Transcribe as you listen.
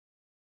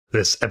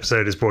This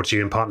episode is brought to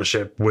you in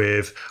partnership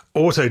with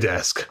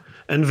Autodesk,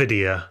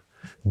 NVIDIA,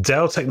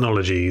 Dell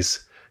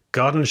Technologies,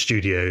 Garden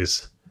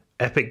Studios,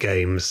 Epic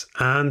Games,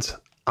 and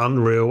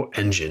Unreal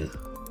Engine.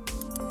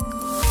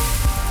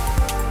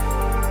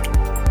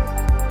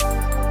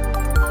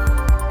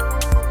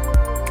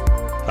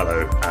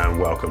 Hello and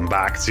welcome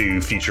back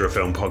to Future of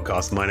Film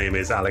Podcast. My name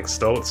is Alex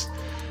Stoltz,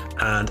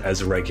 and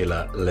as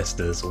regular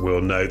listeners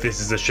will know,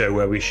 this is a show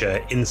where we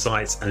share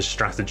insights and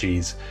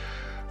strategies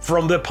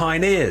from the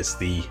pioneers,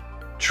 the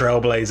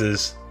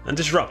trailblazers and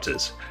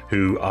disruptors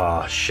who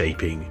are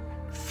shaping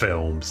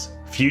film's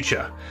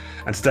future.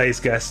 And today's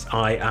guest,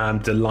 I am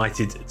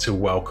delighted to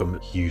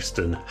welcome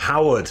Houston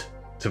Howard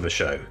to the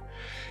show.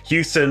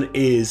 Houston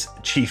is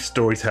chief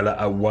storyteller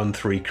at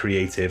 1-3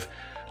 Creative,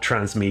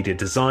 transmedia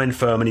design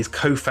firm, and he's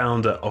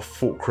co-founder of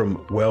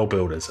Fulcrum World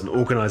Builders, an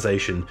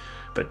organization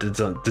that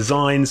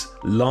designs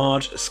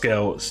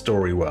large-scale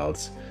story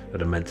worlds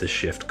that are meant to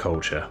shift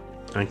culture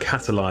and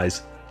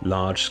catalyze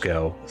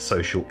large-scale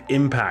social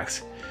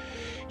impact.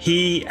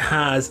 He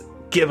has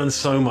given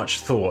so much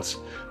thought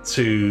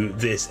to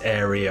this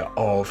area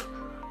of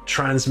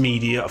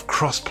transmedia, of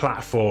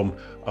cross-platform,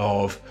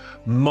 of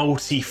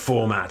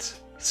multi-format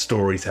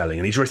storytelling,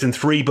 and he's written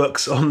 3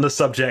 books on the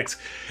subject,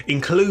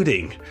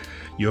 including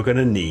You're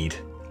Gonna Need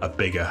a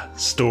Bigger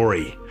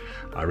Story.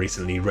 I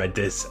recently read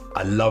this,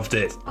 I loved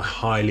it, I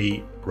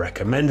highly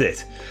recommend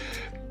it.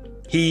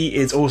 He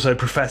is also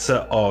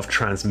Professor of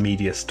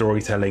Transmedia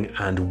Storytelling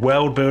and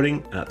World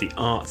Building at the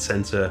Art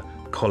Center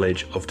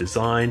College of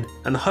Design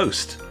and the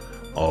host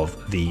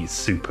of the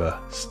Super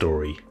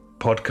Story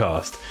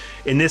podcast.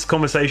 In this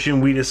conversation,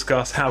 we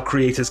discuss how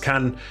creators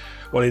can,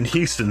 well, in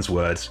Houston's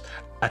words,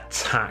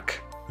 attack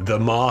the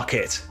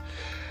market.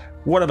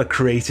 What are the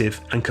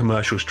creative and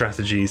commercial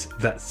strategies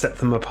that set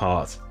them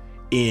apart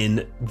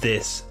in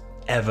this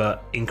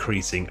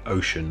ever-increasing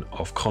ocean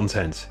of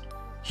content?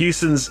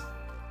 Houston's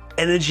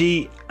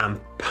energy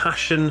and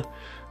passion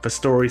for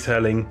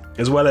storytelling,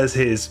 as well as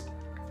his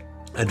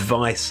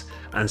advice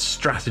and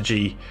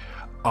strategy,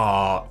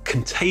 are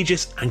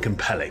contagious and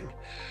compelling.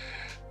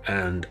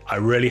 And I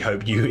really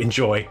hope you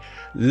enjoy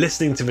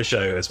listening to the show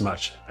as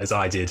much as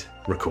I did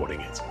recording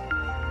it.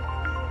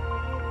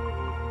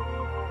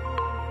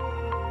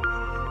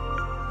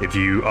 If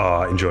you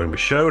are enjoying the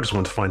show or just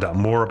want to find out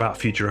more about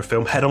Future of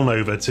Film, head on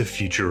over to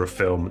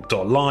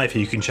futureoffilm.live.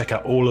 Here you can check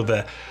out all of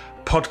their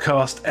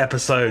podcast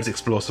episodes,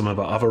 explore some of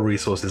our other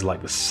resources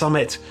like the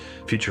Summit,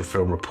 Future of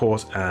Film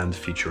Report, and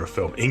Future of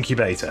Film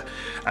Incubator.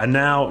 And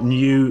now,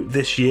 new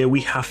this year,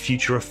 we have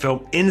Future of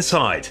Film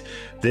Inside.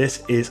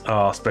 This is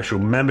our special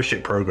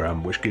membership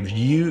program, which gives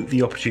you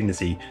the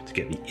opportunity to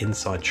get the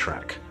inside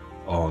track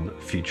on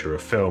Future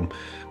of Film.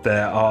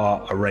 There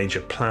are a range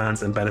of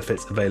plans and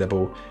benefits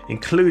available,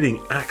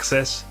 including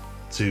access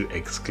to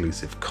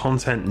exclusive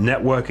content,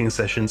 networking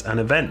sessions, and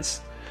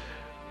events.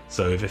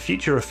 So if the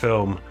future of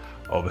film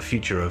or the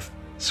future of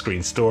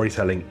screen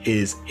storytelling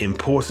is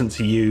important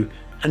to you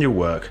and your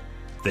work,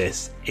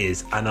 this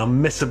is an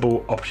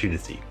unmissable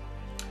opportunity.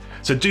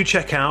 So do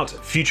check out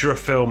Future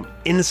of Film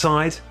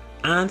Inside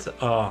and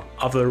our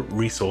other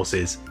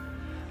resources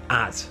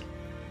at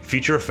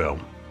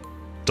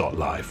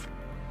futureoffilm.live.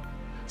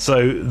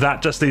 So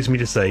that just leaves me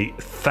to say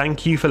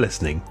thank you for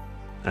listening,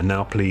 and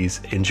now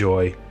please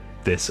enjoy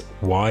this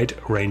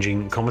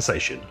wide-ranging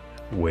conversation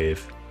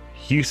with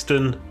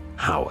Houston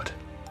Howard.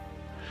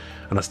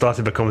 And I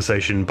started the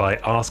conversation by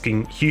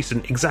asking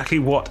Houston exactly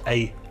what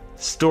a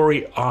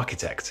story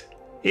architect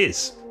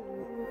is.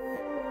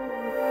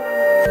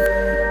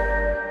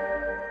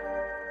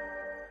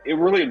 It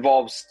really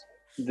involves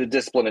the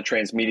discipline of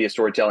transmedia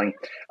storytelling.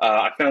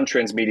 I found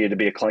transmedia to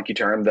be a clunky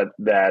term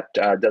that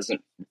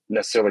doesn't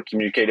necessarily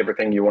communicate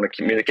everything you want to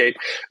communicate.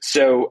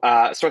 So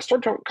I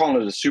started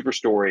calling it a super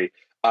story,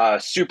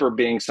 super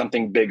being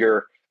something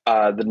bigger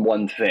than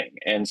one thing.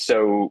 And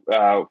so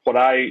what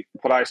I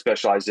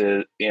specialize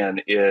in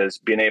is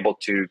being able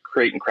to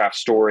create and craft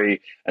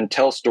story and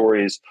tell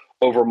stories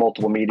over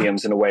multiple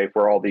mediums in a way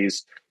where all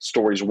these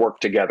stories work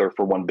together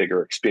for one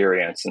bigger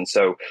experience. And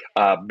so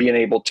being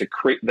able to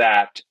create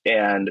that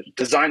and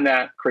design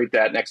that, create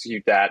that, and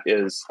execute that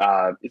is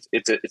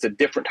it's a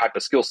different type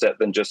of skill set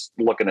than just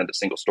looking at a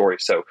single story.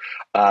 So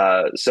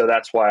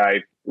that's why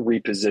I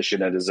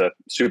reposition it as a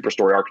super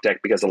story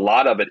architect, because a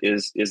lot of it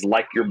is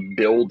like you're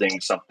building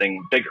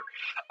something bigger.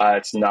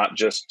 It's not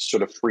just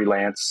sort of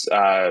freelance,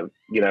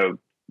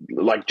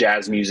 like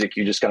jazz music,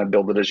 you just kind of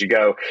build it as you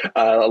go.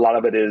 A lot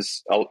of it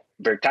is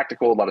very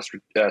tactical, a lot of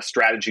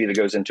strategy that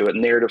goes into it,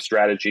 narrative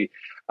strategy,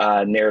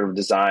 narrative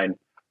design.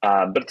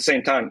 But at the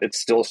same time,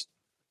 it's still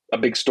a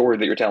big story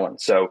that you're telling.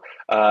 So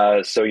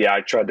yeah,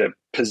 I tried to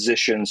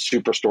position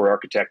super story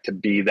architect to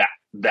be that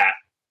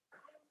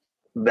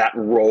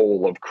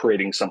role of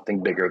creating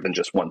something bigger than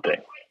just one thing.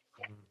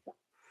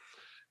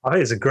 I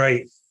think it's a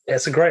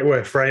great way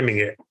of framing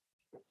it.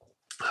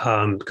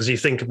 Because you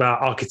think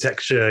about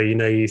architecture,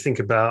 you think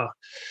about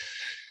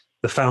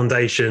the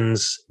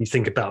foundations, you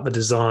think about the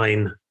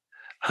design,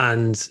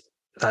 and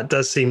that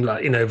does seem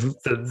like,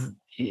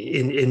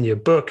 in your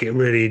book, it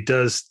really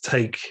does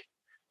take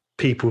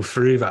people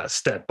through that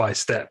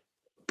step-by-step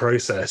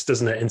process,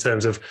 doesn't it? In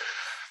terms of,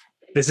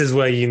 this is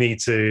where you need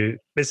to,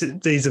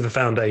 these are the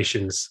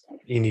foundations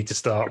you need to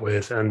start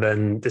with, and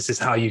then this is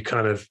how you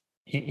kind of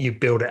you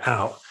build it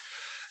out.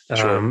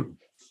 Sure.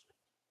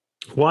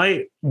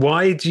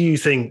 Why do you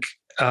think,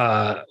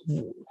 why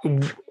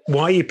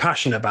are you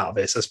passionate about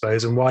this, I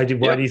suppose, and why do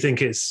you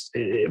think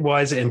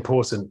why is it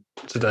important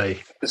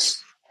today?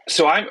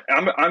 So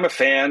I'm a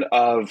fan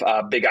of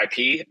big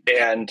IP,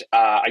 and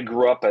I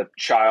grew up a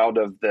child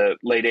of the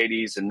late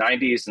 '80s and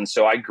 '90s, and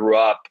so I grew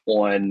up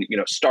on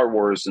Star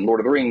Wars and Lord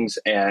of the Rings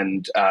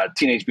and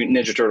Teenage Mutant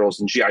Ninja Turtles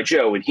and GI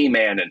Joe and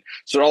He-Man, and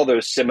so all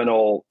those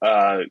seminal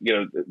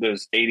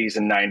those '80s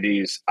and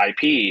 '90s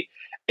IP,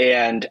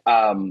 and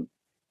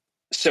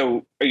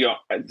so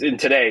and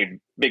today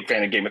big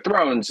fan of Game of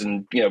Thrones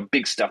and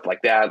big stuff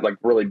like that, like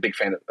really big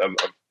fan of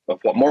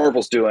what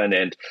Marvel's doing,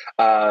 and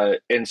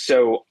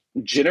so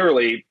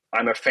generally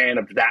I'm a fan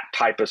of that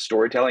type of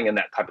storytelling and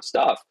that type of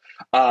stuff.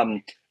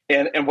 And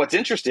what's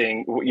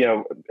interesting,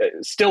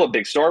 still a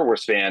big Star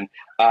Wars fan,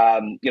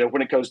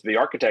 when it goes to the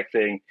architect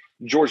thing,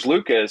 George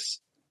Lucas,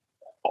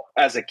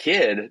 as a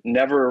kid,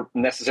 never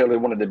necessarily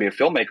wanted to be a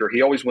filmmaker.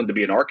 He always wanted to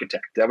be an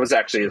architect. That was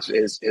actually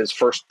his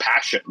first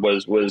passion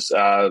was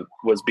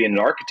being an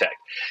architect.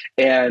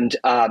 And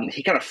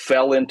he kind of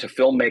fell into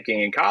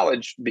filmmaking in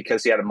college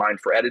because he had a mind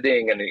for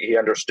editing and he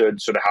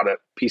understood sort of how to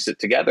piece it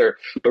together.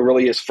 But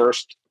really his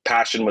first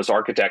passion was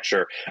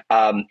architecture.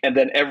 And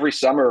then every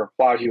summer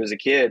while he was a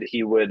kid,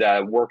 he would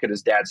work at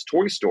his dad's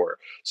toy store.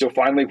 So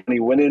finally, when he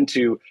went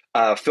into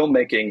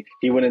filmmaking,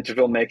 he went into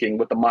filmmaking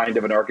with the mind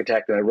of an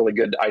architect and a really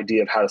good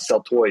idea of how to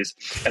sell toys.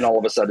 And all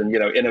of a sudden,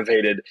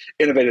 innovated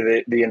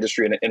the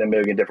industry in a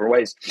million different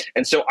ways.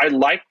 And so I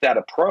like that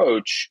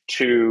approach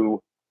to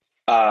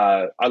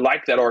I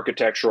like that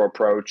architectural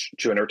approach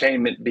to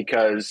entertainment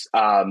because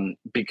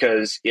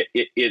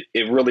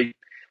it really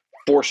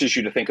forces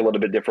you to think a little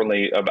bit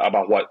differently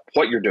about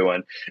what you're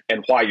doing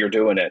and why you're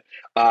doing it.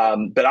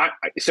 But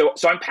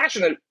I'm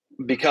passionate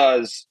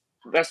because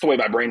that's the way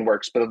my brain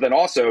works. But then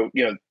also,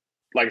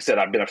 like I said,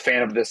 I've been a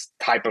fan of this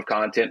type of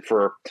content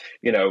for,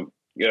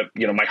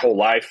 my whole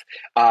life.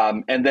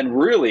 And then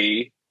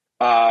really,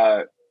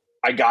 I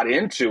got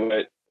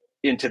into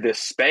this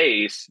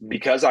space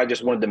because I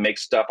just wanted to make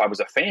stuff I was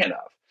a fan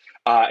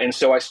of. And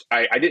so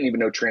I didn't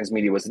even know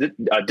transmedia was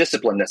a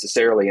discipline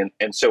necessarily.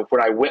 And so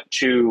when I went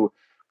to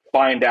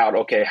find out,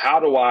 okay,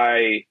 how do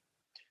I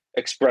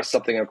express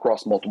something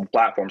across multiple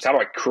platforms? How do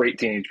I create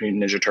Teenage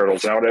Mutant Ninja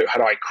Turtles? And how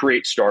do I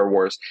create Star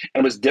Wars?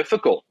 And it was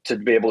difficult to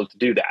be able to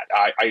do that.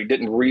 I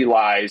didn't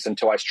realize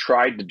until I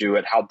tried to do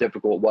it how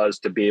difficult it was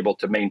to be able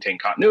to maintain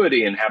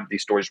continuity and have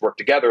these stories work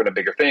together in a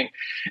bigger thing,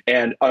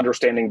 and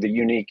understanding the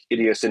unique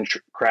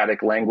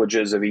idiosyncratic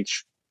languages of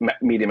each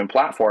medium and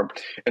platform.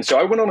 And so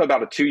I went on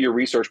about a 2-year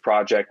research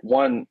project,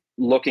 one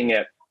looking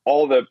at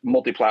all the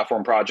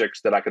multi-platform projects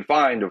that I could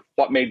find of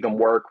what made them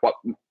work, what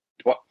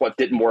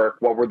didn't work,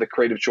 what were the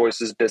creative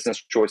choices,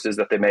 business choices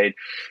that they made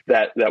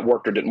that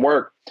worked or didn't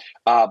work.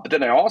 But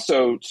then I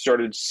also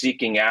started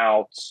seeking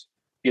out,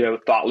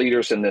 thought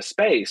leaders in this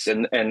space,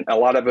 and a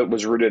lot of it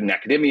was rooted in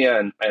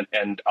academia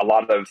and a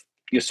lot of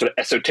sort of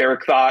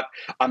esoteric thought.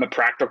 I'm a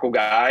practical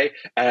guy.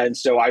 And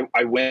so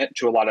I went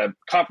to a lot of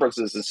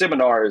conferences and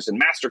seminars and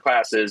master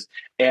classes,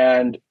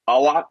 and a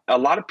lot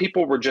of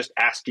people were just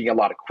asking a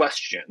lot of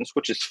questions,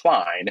 which is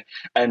fine,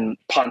 and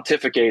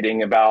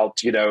pontificating about,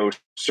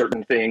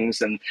 certain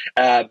things. And,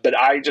 but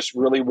I just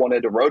really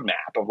wanted a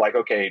roadmap of like,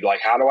 okay,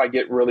 like how do I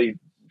get really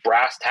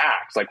brass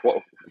tacks? Like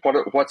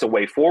what's a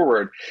way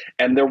forward?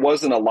 And there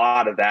wasn't a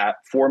lot of that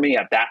for me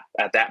at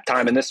that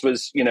time. And this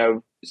was,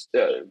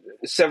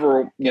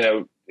 several,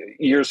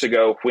 years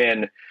ago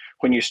when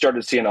you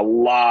started seeing a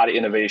lot of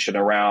innovation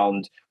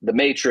around the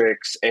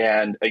Matrix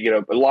and,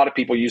 a lot of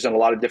people using a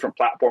lot of different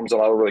platforms in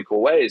a lot of really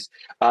cool ways.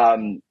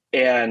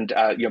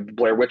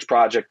 Blair Witch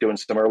Project doing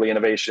some early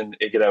innovation,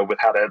 with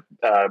how to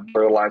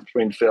blur the lines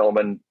between film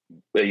and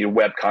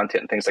web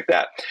content and things like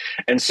that.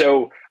 And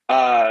so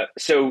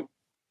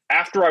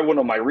after I went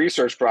on my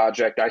research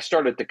project, I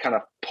started to kind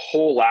of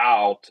pull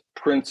out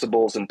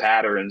principles and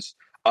patterns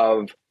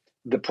of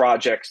the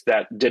projects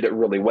that did it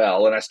really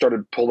well. And I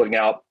started pulling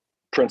out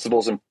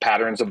principles and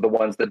patterns of the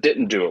ones that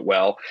didn't do it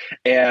well.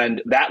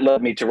 And that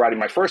led me to writing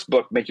my first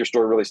book, Make Your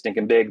Story Really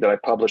Stinking Big, that I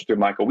published through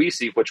Michael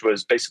Weesey, which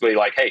was basically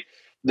like, hey,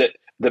 the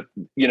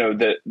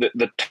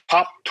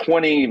top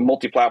 20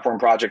 multi-platform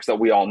projects that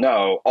we all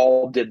know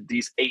all did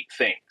these 8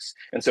 things.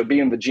 And so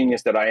being the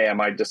genius that I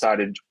am, I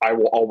decided I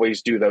will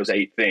always do those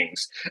 8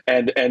 things.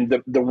 And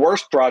the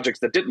worst projects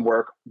that didn't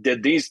work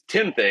did these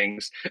 10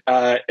 things.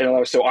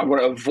 And so I'm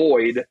going to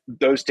avoid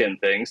those 10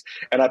 things.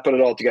 And I put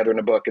it all together in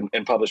a book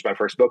and published my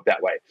first book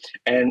that way.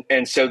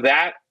 And so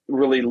that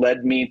really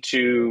led me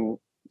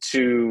to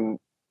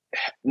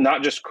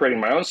not just creating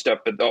my own stuff,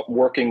 but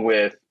working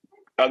with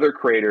other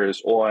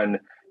creators on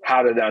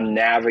how to now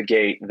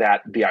navigate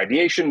the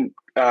ideation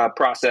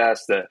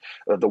process,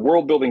 the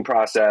world building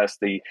process,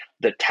 the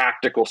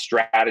tactical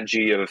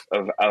strategy of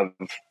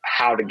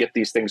how to get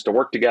these things to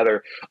work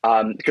together,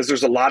 because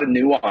there's a lot of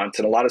nuance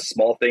and a lot of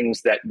small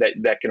things that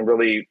can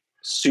really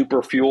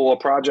super fuel a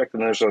project,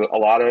 and there's a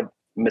lot of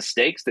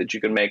mistakes that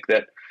you can make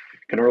that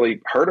can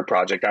really hurt a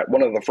project.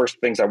 One of the first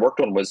things I worked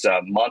on was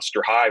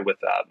Monster High with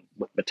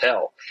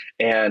Mattel,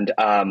 and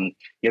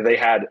they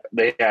had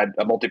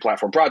a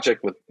multi-platform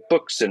project with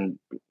books and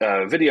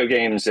video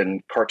games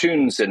and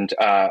cartoons and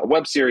a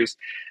web series,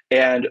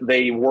 and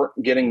they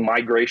weren't getting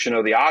migration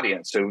of the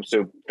audience.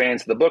 So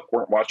fans of the book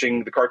weren't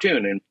watching the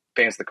cartoon, and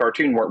fans of the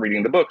cartoon weren't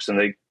reading the books, and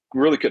they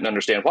really couldn't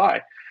understand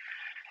why.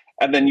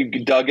 And then you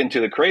dug into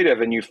the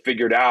creative and you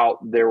figured out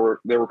there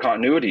were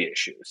continuity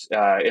issues.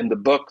 In the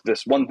book,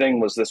 this one thing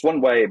was this one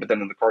way, but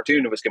then in the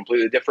cartoon, it was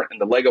completely different, and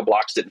the Lego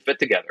blocks didn't fit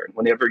together. And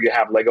whenever you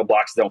have Lego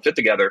blocks that don't fit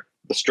together,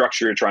 the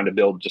structure you're trying to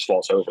build just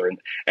falls over.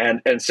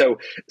 And so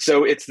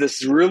it's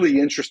this really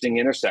interesting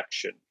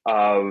intersection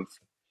of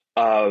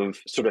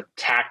sort of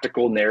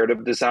tactical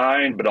narrative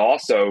design, but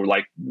also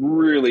like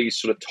really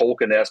sort of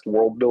Tolkien-esque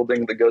world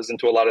building that goes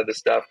into a lot of this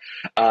stuff.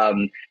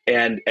 And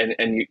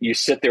you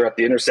sit there at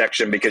the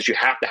intersection because you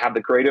have to have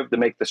the creative to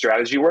make the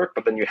strategy work,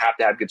 but then you have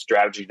to have good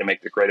strategy to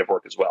make the creative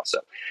work as well. So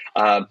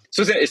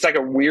it's like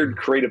a weird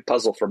creative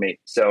puzzle for me.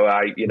 So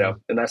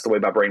and that's the way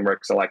my brain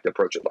works. I like to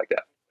approach it like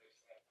that.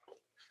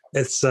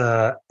 It's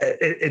a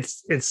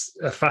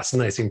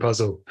fascinating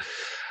puzzle,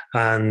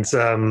 and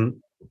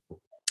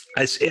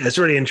it's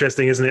really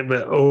interesting, isn't it?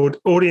 But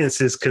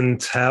audiences can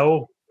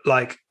tell,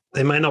 like,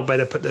 they may not be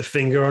able to put their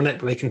finger on it,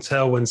 but they can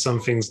tell when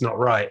something's not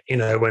right.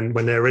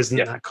 When there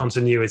isn't that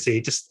continuity,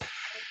 it just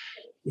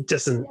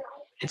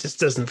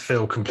doesn't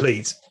feel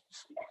complete.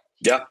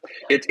 Yeah,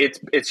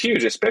 it's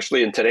huge,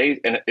 especially in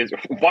today's, and it's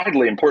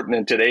widely important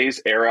in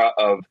today's era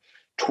of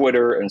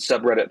Twitter and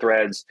subreddit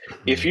threads.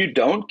 If you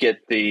don't get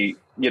you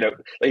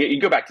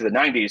go back to the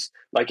 90s,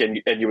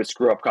 and you would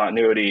screw up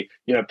continuity,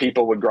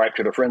 people would gripe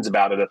to their friends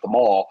about it at the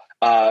mall.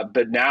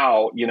 But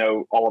now,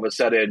 all of a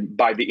sudden,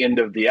 by the end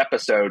of the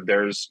episode,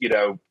 there's,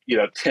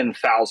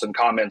 10,000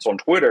 comments on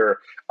Twitter,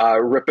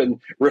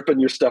 ripping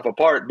your stuff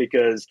apart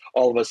because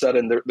all of a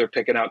sudden they're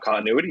picking out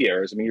continuity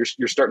errors. I mean,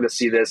 you're starting to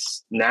see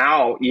this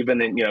now,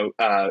 even in,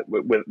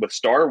 with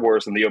Star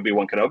Wars and the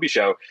Obi-Wan Kenobi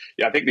show.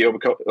 Yeah, I think the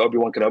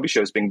Obi-Wan Kenobi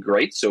show has been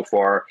great so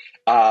far.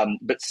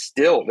 But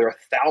still, there are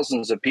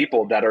thousands of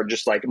people that are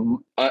just like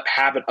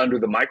have it under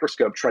the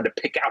microscope, trying to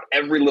pick out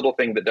every little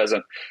thing that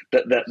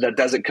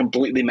doesn't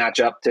completely match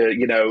up to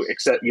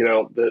except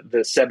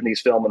the 70s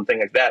film and thing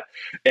like that.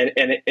 And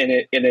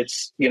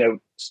it's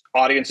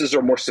audiences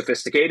are more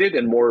sophisticated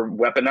and more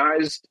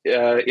weaponized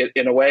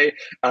in a way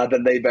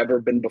than they've ever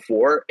been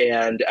before,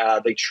 and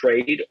they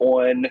trade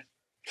on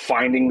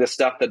finding the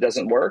stuff that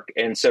doesn't work.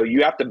 And so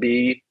you have to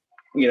be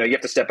you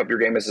have to step up your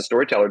game as a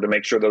storyteller to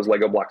make sure those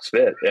Lego blocks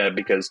fit,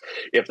 because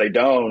if they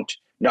don't,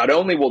 not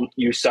only will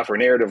you suffer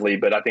narratively,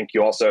 but I think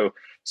you also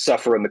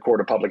suffer in the court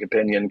of public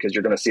opinion, because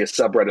you're going to see a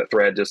subreddit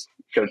thread just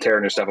kind of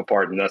tearing your stuff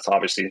apart, and that's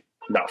obviously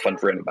not fun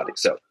for anybody.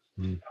 So,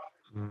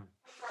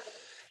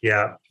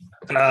 yeah.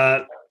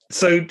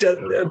 So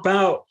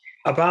about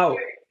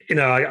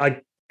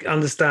I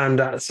understand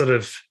that sort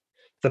of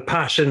the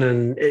passion,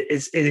 and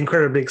it's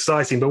incredibly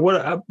exciting. But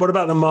what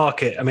about the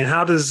market? I mean,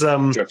 how does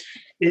Sure.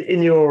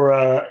 in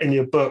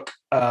your book,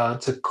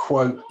 to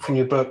quote from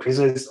your book, it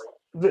says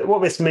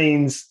what this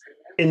means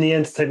in the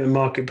entertainment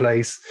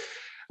marketplace.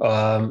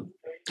 The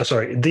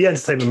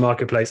entertainment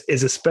marketplace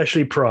is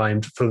especially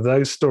primed for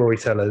those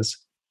storytellers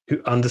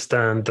who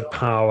understand the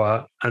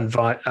power and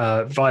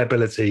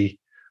viability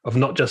of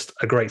not just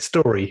a great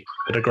story,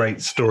 but a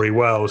great story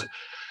world.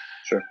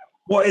 Sure.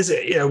 What is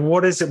it?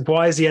 What is it?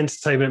 Why is the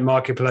entertainment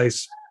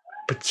marketplace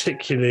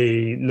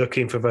particularly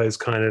looking for those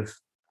kind of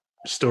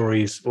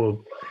stories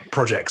or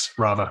projects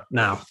rather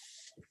now?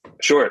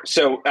 Sure.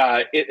 So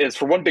it's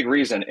for one big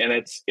reason, and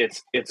it's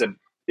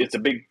a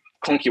big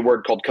clunky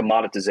word called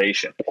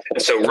commoditization.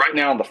 And so right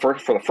now, for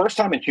the first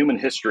time in human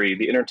history,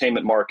 the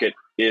entertainment market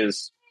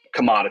is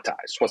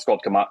commoditized. What's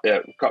called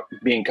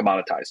being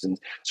commoditized. And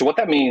so what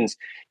that means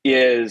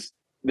is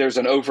there's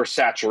an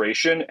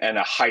oversaturation and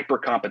a hyper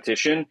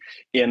competition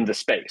in the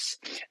space.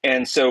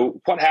 And so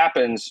what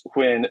happens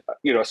when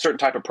a certain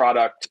type of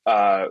product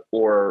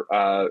or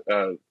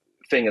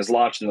thing is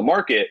launched in the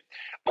market?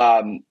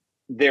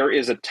 There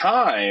is a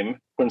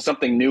time when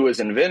something new is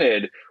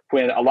invented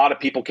when a lot of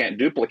people can't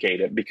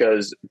duplicate it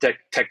because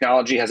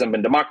technology hasn't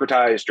been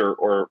democratized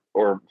or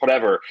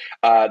whatever.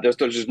 There's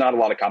just not a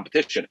lot of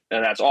competition,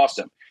 and that's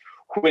awesome.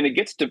 When it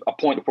gets to a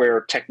point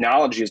where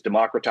technology is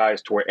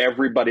democratized to where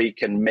everybody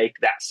can make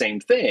that same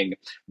thing,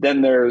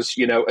 then there's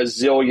a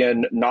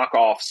zillion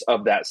knockoffs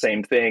of that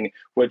same thing,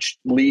 which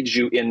leads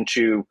you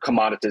into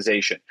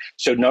commoditization.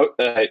 So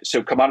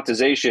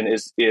commoditization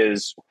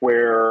is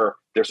where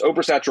there's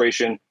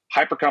oversaturation,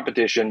 hyper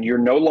competition. You're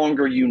no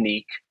longer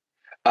unique.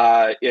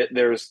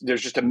 There's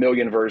just a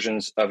million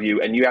versions of you,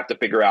 and you have to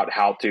figure out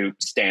how to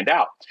stand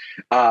out.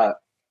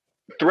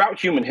 Throughout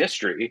human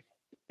history,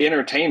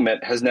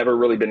 entertainment has never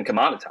really been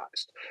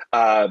commoditized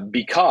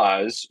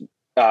because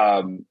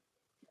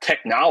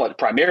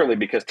primarily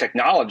because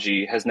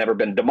technology has never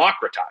been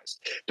democratized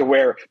to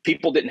where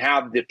people didn't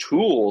have the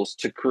tools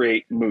to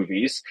create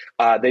movies.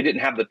 They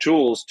didn't have the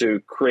tools to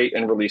create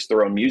and release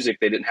their own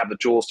music. They didn't have the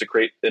tools to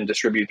create and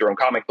distribute their own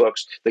comic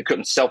books. They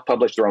couldn't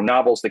self-publish their own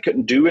novels. They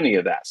couldn't do any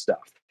of that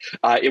stuff.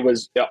 It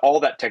was all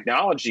that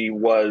technology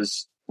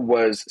was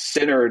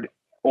centered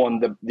on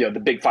the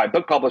big five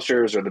book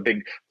publishers or the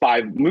big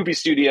five movie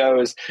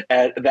studios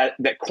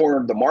that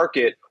cornered the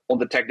market on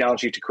the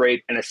technology to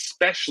create, and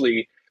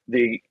especially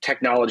the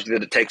technology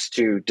that it takes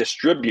to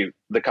distribute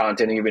the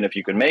content, even if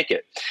you can make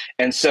it.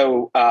 And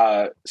so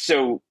there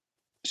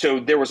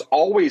was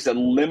always a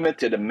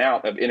limited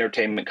amount of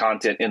entertainment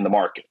content in the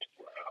market.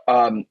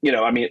 Again,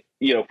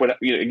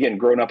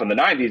 growing up in the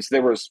 90s,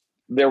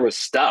 there was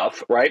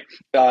stuff, right?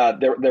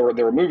 There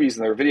were movies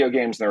and there were video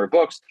games and there were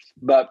books,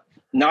 but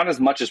not as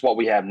much as what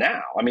we have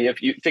now. I mean,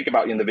 if you think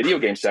about in the video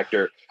game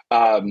sector,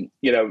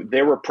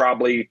 there were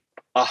probably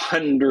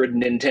 100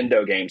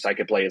 Nintendo games I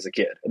could play as a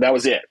kid. That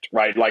was it,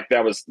 right? Like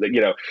that was,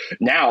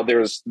 now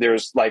there's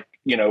like,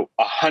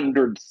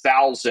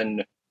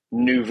 100,000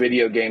 new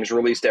video games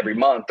released every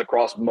month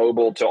across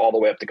mobile to all the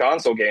way up to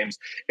console games.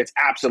 It's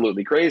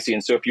absolutely crazy.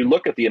 And so if you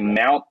look at the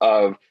amount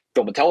of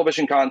film and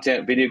television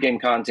content, video game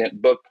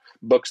content,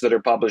 books that are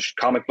published,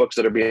 comic books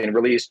that are being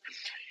released,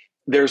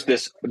 there's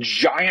this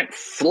giant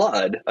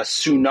flood, a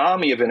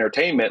tsunami of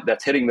entertainment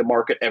that's hitting the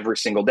market every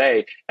single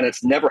day, and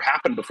it's never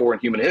happened before in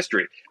human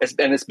history.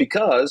 It's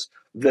because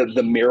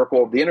the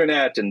miracle of the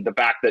internet and the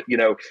fact that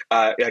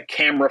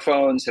camera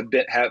phones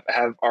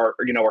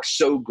are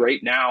so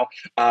great now.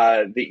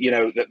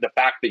 The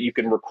fact that you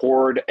can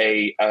record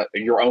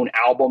your own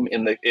album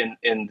in the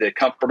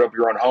comfort of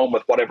your own home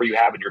with whatever you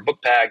have in your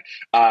book bag.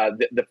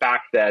 The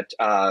fact that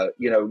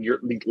your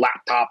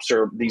laptops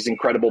are these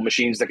incredible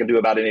machines that can do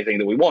about anything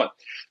that we want.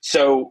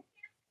 So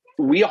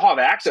we all have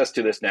access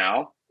to this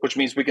now, which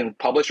means we can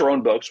publish our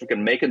own books. We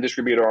can make and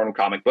distribute our own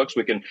comic books.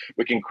 We can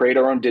create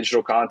our own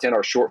digital content,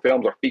 our short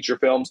films, our feature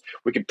films.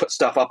 We can put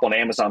stuff up on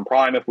Amazon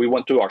Prime if we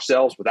want to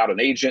ourselves without an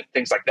agent,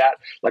 things like that.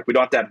 Like we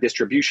don't have to have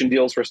distribution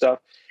deals for stuff.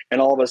 And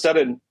all of a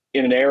sudden,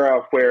 in an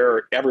era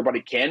where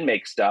everybody can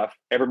make stuff,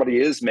 everybody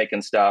is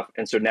making stuff.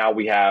 And so now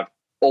we have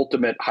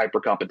ultimate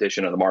hyper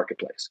competition in the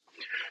marketplace.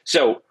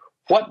 So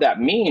what that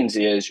means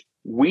is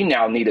we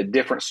now need a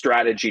different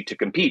strategy to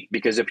compete,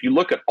 because if you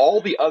look at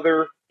all the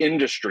other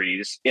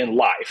industries in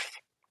life,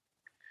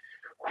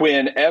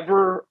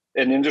 whenever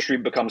an industry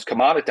becomes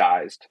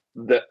commoditized,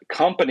 the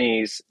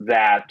companies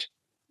that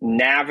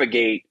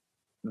navigate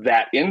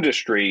that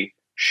industry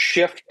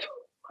shift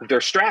their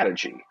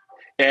strategy.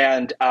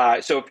 And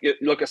so if you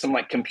look at something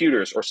like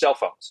computers or cell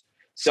phones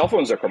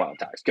are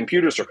commoditized,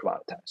 computers are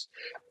commoditized.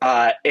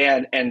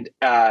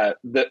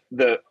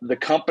 The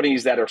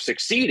companies that are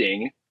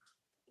succeeding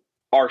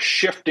are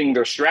shifting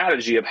their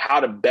strategy of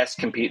how to best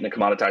compete in a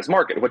commoditized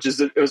market, which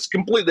is a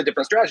completely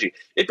different strategy.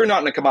 If you're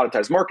not in a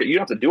commoditized market, you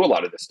don't have to do a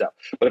lot of this stuff.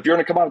 But if you're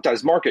in a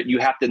commoditized market, you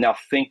have to now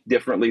think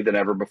differently than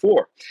ever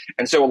before.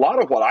 And so a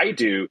lot of what I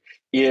do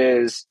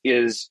is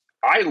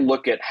I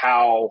look at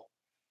how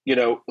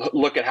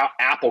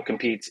Apple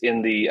competes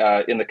in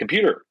the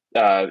computer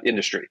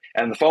industry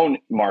and the phone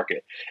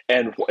market,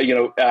 and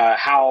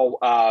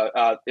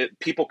how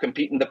people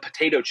compete in the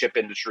potato chip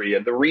industry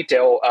and the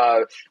retail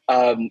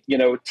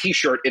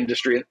t-shirt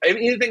industry,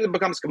 anything that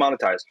becomes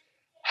commoditized.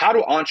 How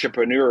do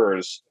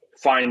entrepreneurs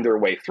find their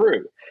way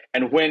through?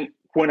 And when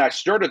I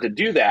started to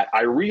do that,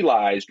 I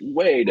realized,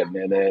 wait a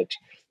minute,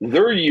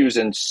 they're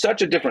using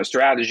such a different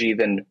strategy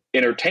than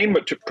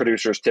entertainment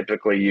producers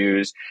typically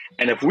use.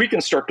 And if we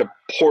can start to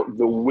port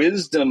the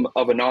wisdom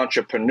of an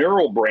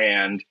entrepreneurial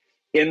brand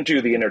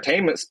into the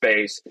entertainment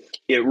space,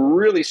 it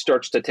really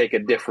starts to take a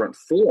different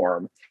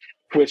form,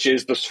 which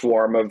is this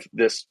form of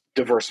this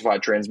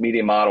diversified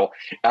transmedia model,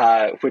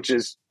 which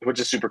is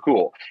super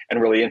cool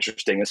and really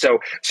interesting. And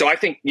so I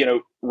think,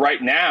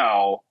 right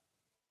now,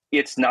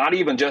 it's not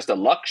even just a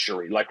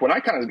luxury. Like when I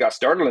kind of got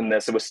started in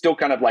this, it was still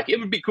kind of like, it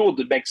would be cool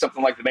to make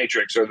something like The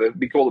Matrix, or it'd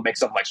be cool to make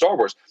something like Star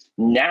Wars.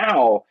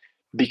 Now,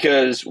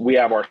 because we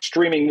have our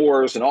streaming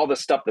wars and all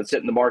this stuff that's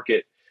hitting the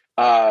market,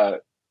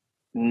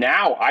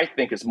 now I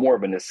think it's more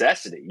of a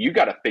necessity. You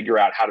got to figure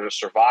out how to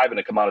survive in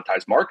a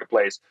commoditized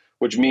marketplace,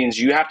 which means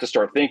you have to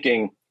start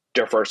thinking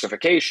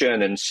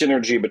diversification and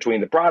synergy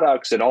between the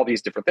products and all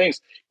these different things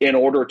in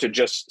order to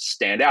just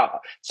stand out.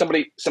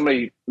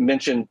 Somebody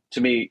mentioned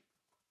to me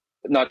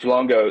not too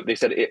long ago, they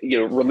said,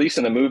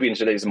 releasing a movie in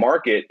today's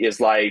market is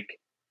like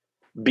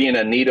being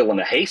a needle in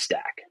a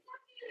haystack.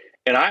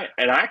 And I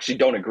actually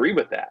don't agree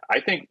with that. I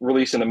think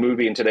releasing a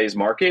movie in today's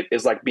market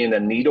is like being a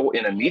needle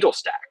in a needle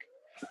stack.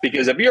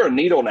 Because if you're a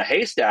needle in a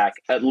haystack,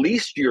 at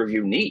least you're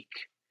unique.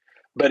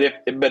 But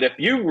if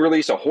you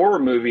release a horror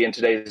movie in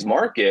today's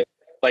market,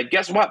 like,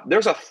 guess what?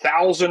 There's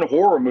 1,000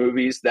 horror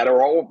movies that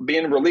are all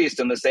being released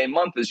in the same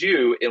month as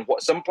you in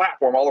some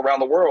platform all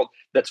around the world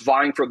that's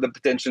vying for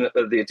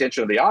the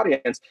attention of the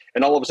audience.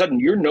 And all of a sudden,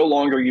 you're no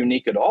longer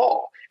unique at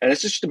all. And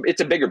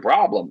it's a bigger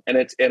problem. And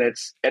it's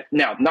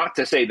now, not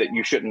to say that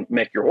you shouldn't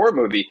make your horror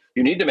movie.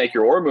 You need to make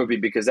your horror movie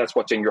because that's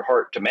what's in your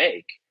heart to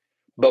make.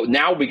 But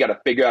now we got to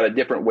figure out a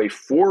different way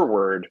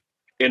forward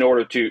in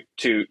order to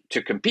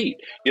compete.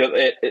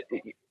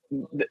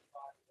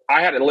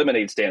 I had a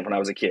lemonade stand when I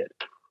was a kid,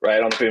 right? I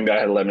don't know if anybody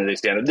had a lemonade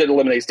stand. I did a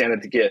lemonade stand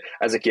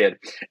as a kid,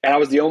 and I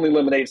was the only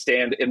lemonade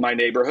stand in my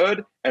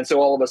neighborhood. And so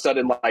all of a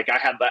sudden, like, I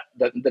had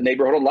the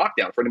neighborhood on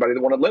lockdown for anybody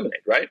that wanted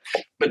lemonade, right?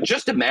 But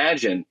just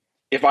imagine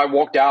if I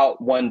walked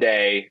out one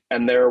day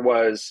and there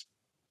was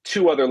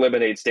 2 other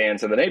lemonade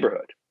stands in the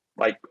neighborhood.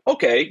 Like,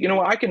 okay,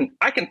 I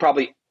can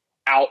probably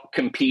out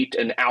compete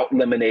and out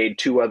lemonade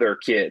 2 other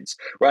kids,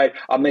 right?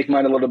 I'll make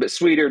mine a little bit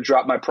sweeter,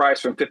 drop my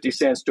price from 50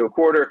 cents to a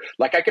quarter.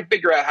 Like, I could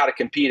figure out how to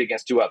compete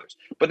against 2 others.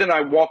 But then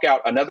I walk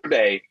out another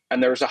day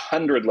and there's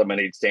 100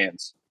 lemonade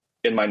stands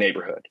in my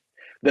neighborhood.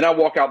 Then I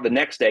walk out the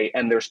next day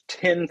and there's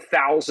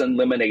 10,000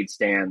 lemonade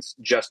stands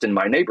just in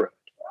my neighborhood.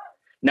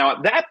 Now,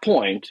 at that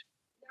point,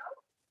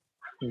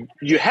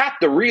 you have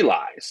to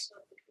realize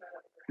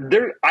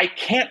I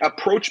can't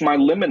approach my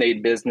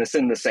lemonade business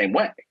in the same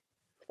way.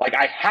 Like,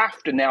 I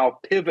have to now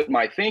pivot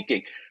my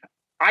thinking.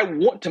 I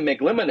want to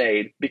make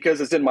lemonade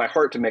because it's in my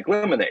heart to make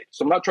lemonade.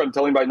 So I'm not trying to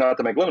tell anybody not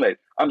to make lemonade.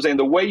 I'm saying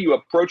the way you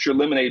approach your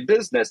lemonade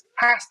business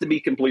has to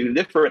be completely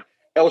different.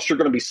 Else you're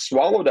going to be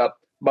swallowed up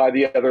by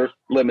the other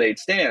lemonade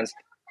stands.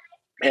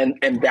 And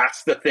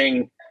that's the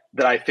thing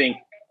that I think,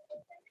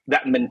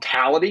 that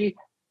mentality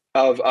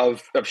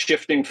of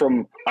shifting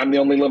from I'm the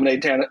only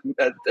lemonade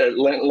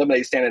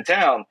stand in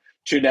town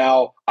to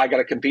now I got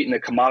to compete in the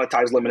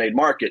commoditized lemonade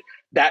market.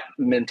 That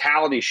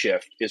mentality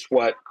shift is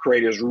what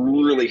creators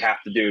really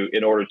have to do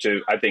in order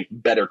to, I think,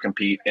 better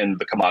compete in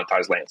the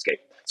commoditized landscape.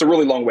 It's a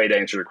really long way to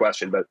answer your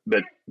question,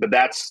 but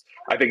that's,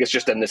 I think it's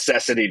just a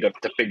necessity to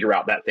figure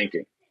out that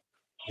thinking.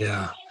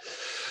 Yeah.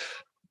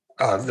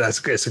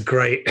 It's a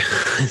great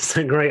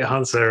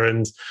answer,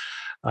 and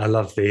I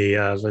love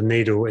the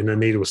needle in the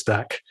needle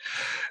stack.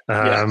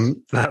 Yes.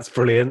 That's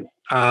brilliant.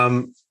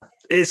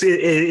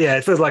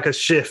 It feels like a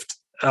shift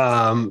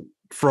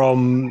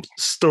from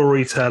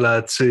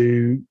storyteller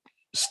to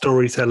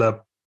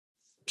storyteller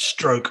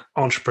stroke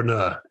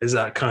entrepreneur. Is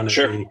that kind of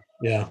Sure.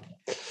 Yeah,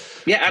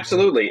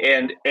 absolutely.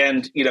 And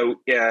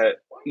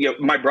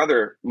my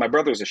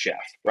brother's a chef,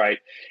 right?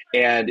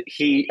 And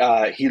he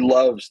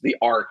loves the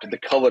art, the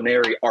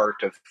culinary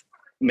art of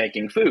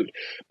making food.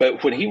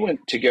 But when he went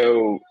to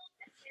go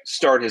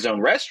start his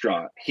own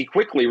restaurant, he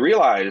quickly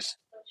realized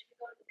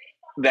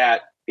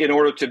that in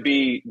order to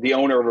be the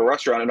owner of a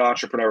restaurant, an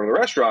entrepreneur of a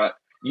restaurant,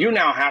 you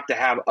now have to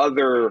have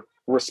other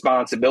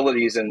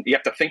responsibilities and you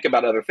have to think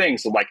about other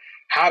things. So like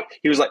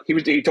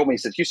he told me, he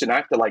said, Houston,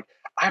 I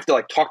have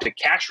to talk to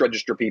cash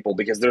register people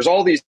because there's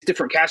all these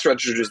different cash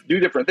registers do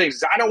different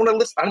things. I don't want to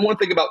listen. I don't want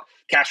to think about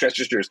cash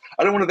registers.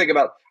 I don't want to think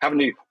about having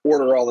to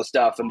order all the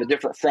stuff and the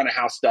different front of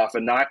house stuff.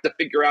 And now I have to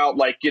figure out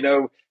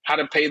how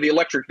to pay the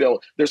electric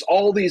bill. There's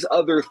all these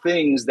other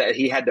things that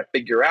he had to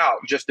figure out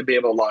just to be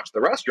able to launch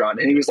the restaurant.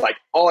 And he was like,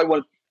 all I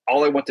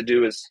want to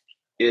do is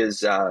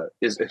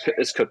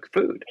cook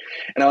food.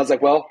 And I was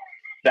like, well,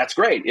 that's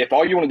great. If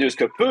all you want to do is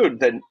cook food,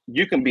 then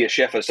you can be a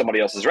chef of somebody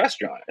else's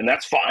restaurant. And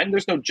that's fine.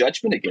 There's no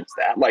judgment against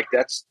that. Like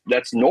that's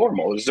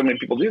normal. There's so many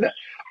people do that.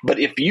 But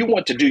if you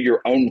want to do your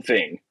own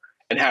thing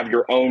and have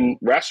your own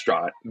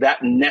restaurant,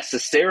 that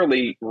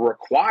necessarily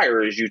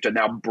requires you to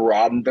now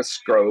broaden the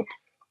scope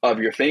of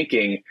your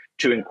thinking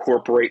to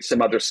incorporate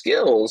some other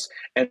skills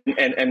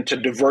and to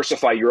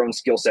diversify your own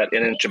skill set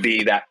and to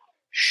be that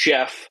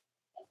chef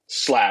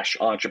 /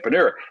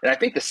 entrepreneur. And I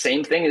think the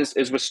same thing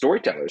is with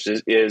storytellers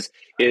is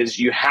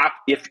you have,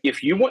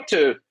 if you want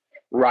to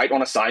write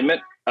on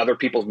assignment other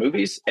people's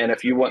movies, and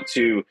if you want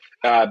to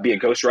be a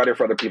ghostwriter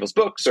for other people's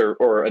books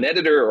or an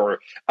editor, or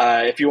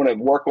if you want to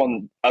work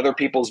on other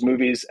people's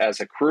movies as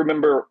a crew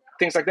member,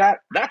 things like that,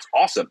 that's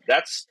awesome.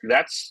 That's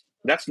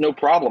no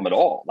problem at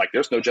all. Like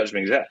there's no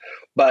judgment against that.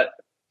 But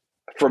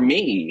for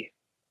me,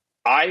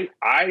 I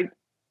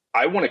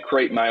want to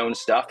create my own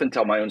stuff and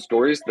tell my own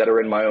stories that are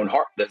in my own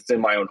heart, that's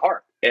in my own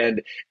heart.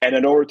 And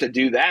in order to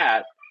do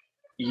that,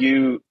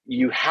 you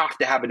have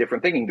to have a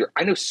different thinking.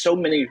 I know so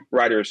many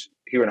writers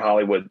here in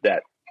Hollywood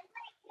that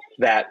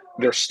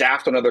they're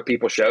staffed on other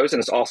people's shows, and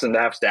it's awesome to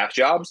have staff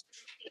jobs,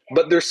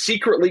 but they're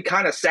secretly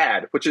kind of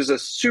sad, which is a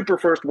super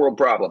first world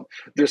problem.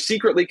 They're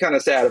secretly kind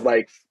of sad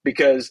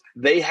because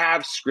they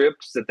have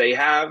scripts that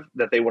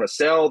they want to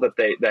sell, that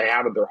they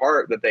have in their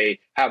heart, that they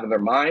have in their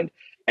mind.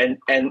 And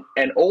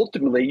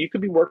ultimately, you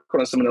could be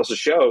working on someone else's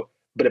show,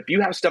 but if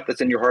you have stuff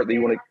that's in your heart that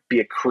you want to be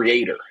a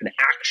creator, an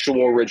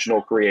actual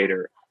original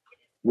creator,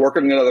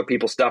 working on other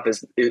people's stuff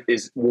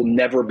will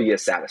never be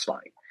as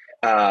satisfying.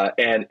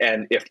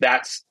 And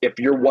if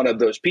you're one of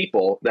those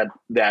people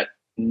that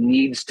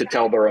needs to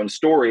tell their own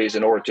stories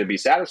in order to be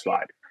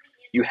satisfied,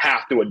 you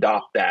have to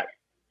adopt that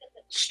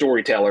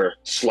storyteller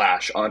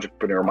 /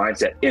 entrepreneur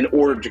mindset in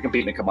order to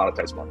compete in a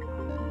commoditized market.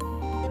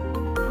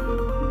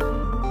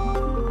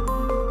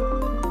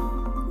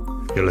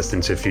 You're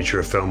listening to Future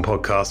of Film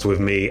podcast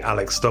with me,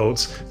 Alex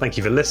Stoltz. Thank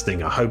you for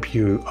listening. I hope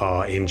you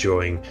are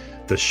enjoying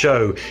the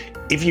show.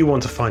 If you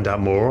want to find out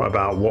more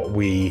about what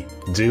we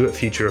do at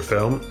Future of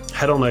Film,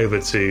 head on over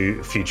to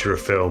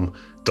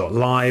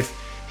futureoffilm.live.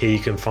 Here you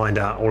can find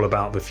out all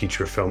about the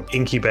Future of Film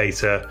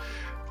incubator,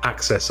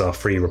 access our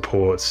free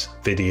reports,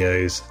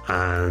 videos,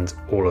 and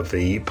all of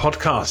the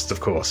podcasts,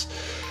 of course.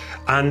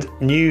 And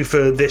new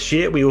for this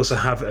year, we also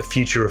have a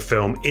Future of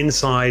Film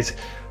Inside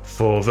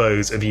for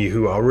those of you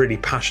who are really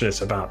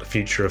passionate about the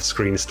future of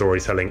screen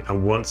storytelling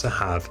and want to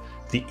have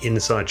the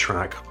inside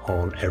track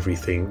on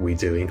everything we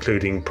do,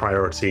 including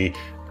priority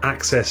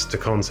access to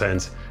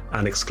content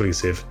and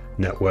exclusive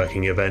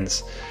networking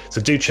events.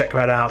 So do check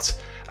that out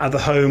at the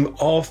home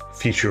of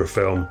Future of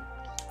Film.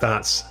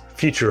 That's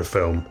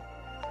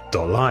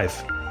futureoffilm.live.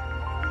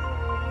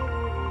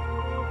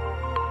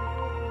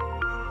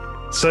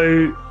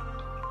 So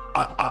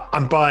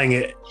I'm buying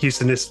it,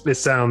 Houston.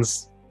 This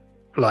sounds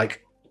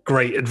like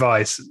great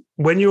advice.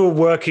 When you're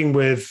working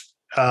with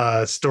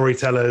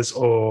storytellers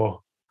or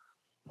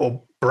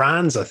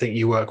brands, I think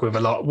you work with a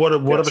lot. What are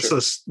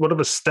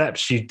the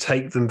steps you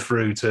take them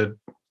through to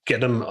get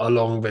them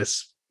along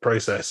this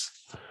process?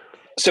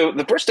 So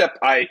the first step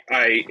I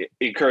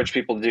encourage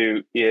people to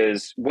do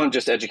is one,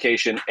 just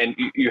education, and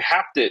you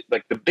have to,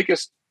 like, the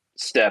biggest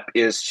step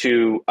is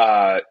to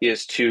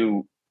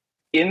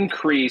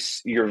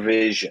increase your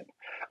vision.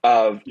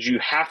 You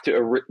have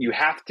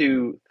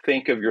to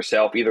think of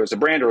yourself either as a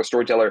brand or a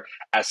storyteller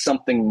as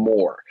something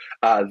more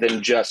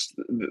than just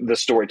the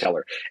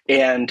storyteller,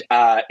 and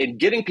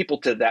getting people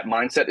to that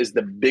mindset is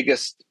the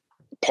biggest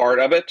part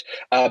of it,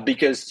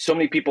 because so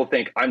many people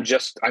think I'm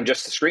just a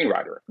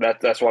screenwriter.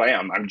 That's what I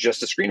am. I'm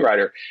just a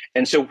screenwriter.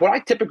 And so what I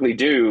typically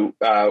do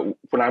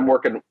when I'm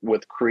working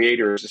with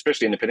creators,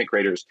 especially independent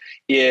creators,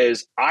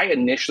 is I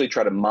initially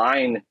try to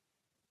mine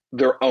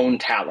their own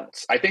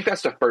talents. I think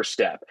that's the first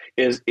step,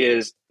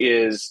 is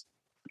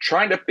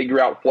trying to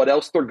figure out what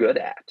else they're good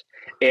at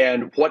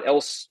and what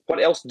else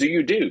do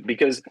you do,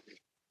 because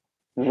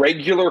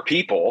regular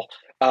people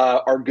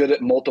are good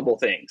at multiple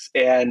things.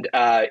 And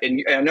I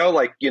know,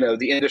 like,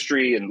 the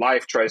industry and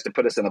life tries to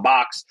put us in a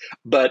box,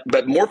 but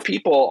more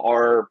people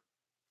are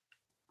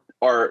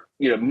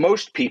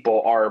most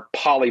people are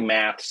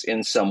polymaths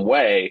in some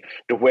way,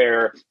 to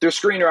where they're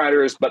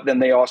screenwriters, but then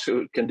they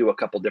also can do a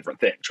couple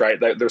different things, right?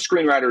 They're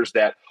screenwriters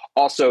that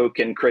also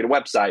can create a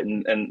website,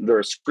 and there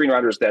are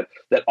screenwriters that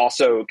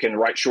also can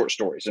write short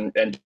stories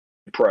and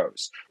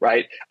prose,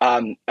 right?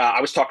 I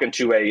was talking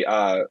to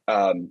a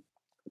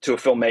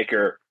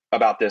filmmaker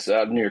about this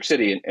in New York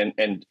City,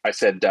 and I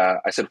said,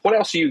 what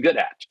else are you good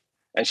at?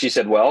 And she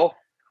said, well,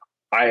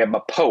 I am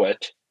a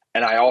poet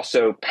and I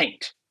also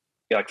paint,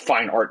 like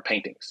fine art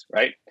paintings,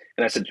 right?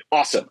 And I said,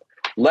 awesome.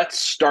 Let's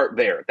start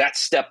there. That's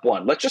step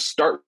one. Let's just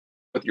start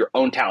with your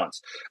own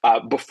talents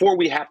before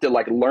we have to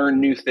learn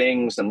new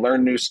things and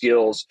learn new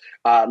skills.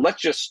 Let's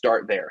just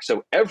start there.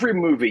 So every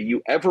movie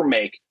you ever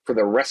make for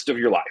the rest of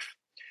your life,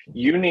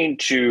 you need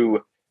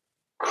to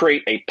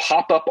create a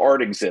pop-up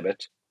art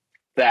exhibit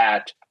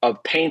of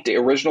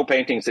original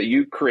paintings that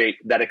you create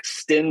that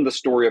extend the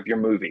story of your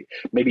movie.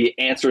 Maybe it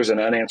answers an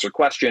unanswered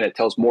question. It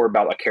tells more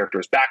about a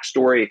character's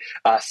backstory,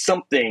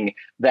 something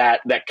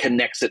that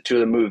connects it to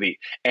the movie.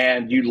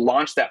 And you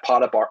launch that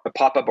pop-up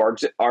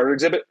art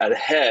exhibit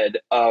ahead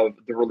of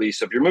the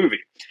release of your movie.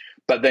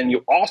 But then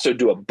you also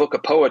do a book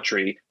of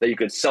poetry that you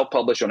could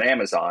self-publish on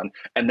Amazon,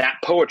 and that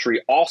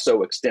poetry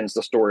also extends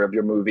the story of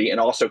your movie and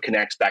also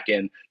connects back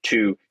in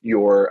to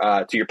your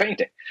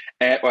painting.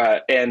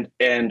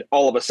 And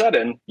all of a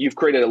sudden, you've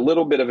created a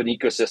little bit of an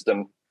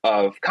ecosystem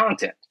of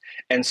content.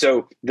 And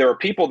so there are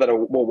people that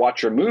will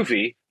watch your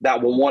movie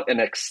that will want an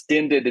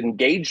extended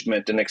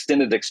engagement, an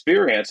extended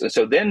experience, and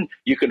so then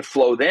you can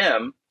flow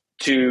them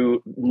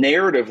to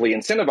narratively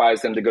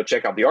incentivize them to go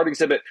check out the art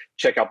exhibit,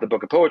 check out the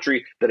book of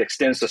poetry that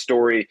extends the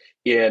story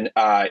in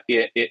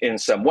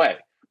some way.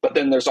 But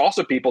then there's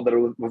also people that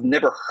have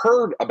never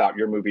heard about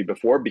your movie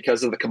before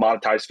because of the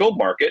commoditized film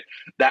market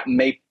that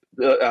may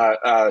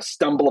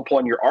stumble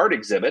upon your art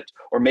exhibit,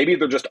 or maybe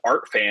they're just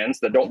art fans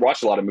that don't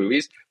watch a lot of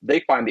movies. They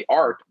find the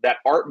art. That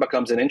art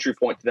becomes an entry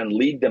point to then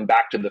lead them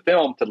back to the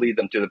film, to lead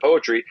them to the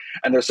poetry.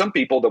 And there's some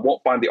people that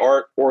won't find the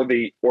art or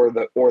the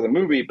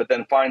movie, but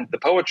then find the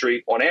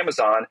poetry on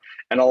Amazon,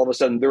 and all of a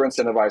sudden they're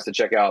incentivized to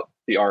check out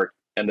the art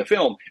and the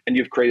film. And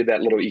you've created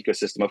that little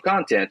ecosystem of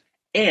content.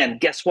 And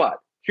guess what?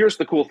 Here's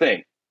the cool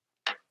thing: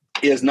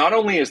 is not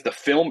only is the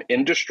film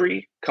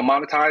industry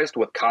commoditized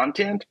with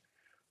content,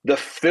 the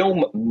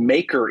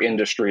filmmaker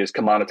industry is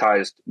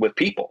commoditized with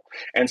people.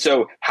 And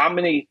so how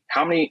many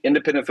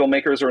independent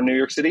filmmakers are in New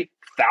York City?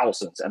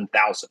 Thousands and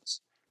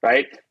thousands,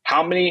 right?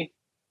 How many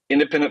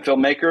independent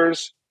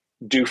filmmakers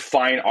do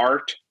fine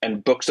art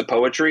and books of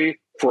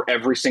poetry for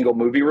every single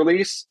movie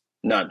release?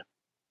 None.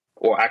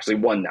 Or actually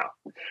one now,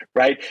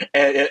 right?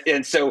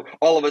 And so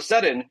all of a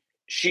sudden,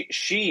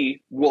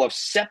 she will have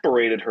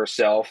separated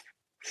herself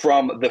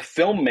from the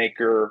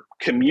filmmaker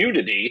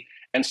community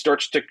and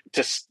starts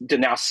to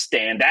now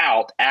stand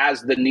out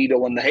as the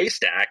needle in the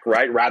haystack,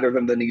 right? Rather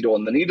than the needle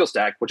in the needle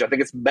stack, which I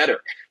think it's better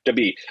to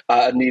be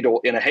a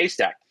needle in a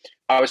haystack.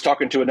 I was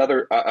talking to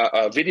another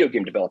a video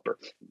game developer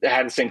that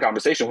had the same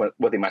conversation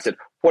with him. I said,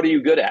 "What are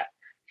you good at?"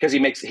 Because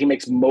he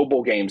makes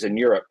mobile games in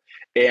Europe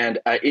and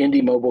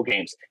indie mobile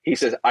games. He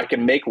says, "I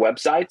can make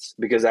websites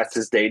because that's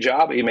his day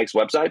job. He makes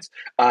websites,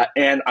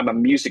 and I'm a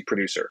music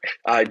producer.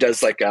 He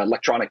does like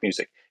electronic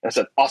music." And I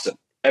said, "Awesome!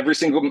 Every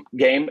single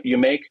game you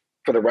make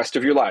for the rest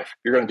of your life,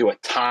 you're going to do a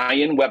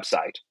tie-in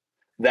website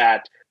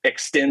that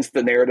extends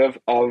the narrative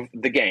of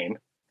the game."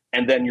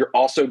 And then you're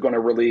also going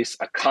to release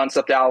a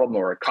concept album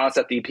or a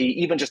concept EP,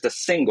 even just a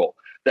single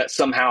that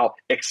somehow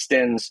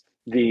extends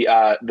the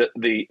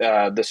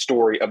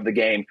story of the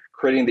game,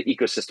 creating the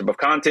ecosystem of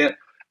content.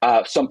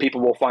 Some people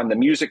will find the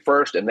music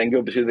first and then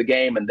go to the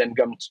game and then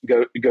go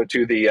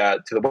to the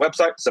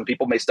website. Some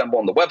people may stumble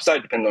on the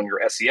website, depending on your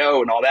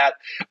SEO and all that,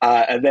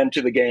 and then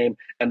to the game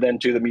and then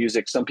to the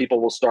music. Some people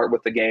will start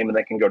with the game and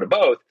they can go to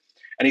both.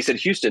 And he said,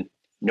 "Houston,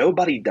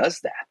 nobody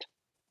does that."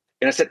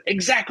 And I said,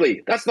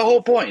 "Exactly. That's the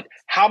whole point.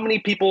 How many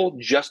people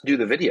just do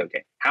the video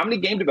game? How many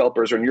game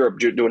developers are in Europe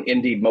doing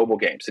indie mobile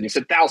games?" And he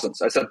said,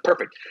 "Thousands." I said,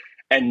 "Perfect.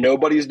 And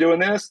nobody's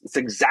doing this. It's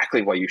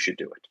exactly why you should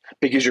do it,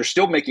 because you're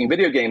still making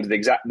video games,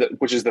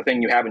 which is the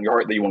thing you have in your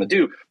heart that you want to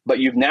do. But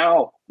you've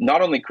now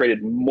not only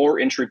created more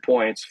entry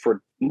points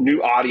for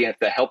new audience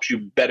that helps you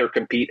better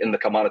compete in the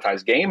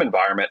commoditized game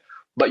environment,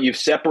 but you've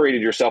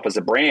separated yourself as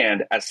a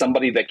brand, as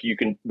somebody that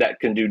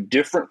can do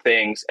different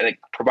things and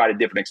provide a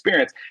different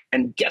experience.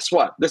 And guess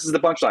what? This is the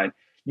punchline.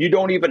 You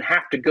don't even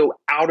have to go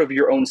out of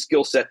your own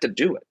skill set to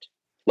do it.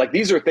 Like,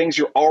 these are things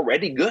you're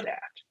already good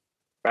at,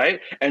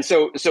 right? And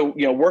so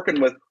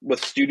working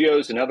with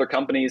studios and other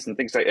companies and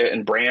things like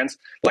and brands,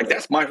 like,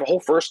 that's my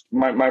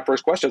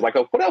first question is like,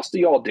 "Oh, what else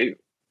do y'all do?"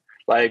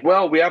 Like,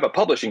 "Well, we have a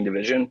publishing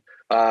division."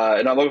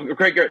 And I'm like,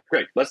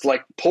 great. Let's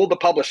like pull the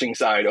publishing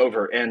side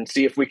over and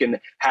see if we can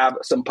have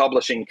some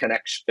publishing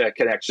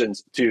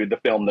connections to the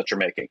film that you're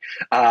making,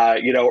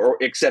 or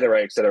et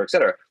cetera, et cetera, et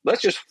cetera.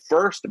 Let's just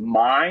first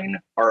mine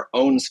our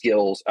own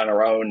skills and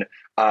our own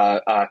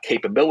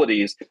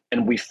capabilities.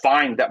 And we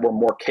find that we're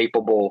more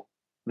capable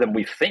than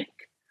we think,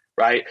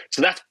 right?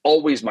 So that's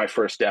always my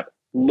first step.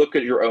 Look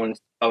at your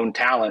own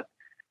talent.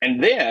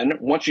 And then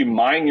once you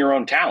mine your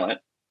own talent,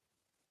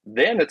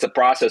 then it's a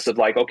process of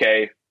like,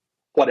 okay,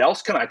 what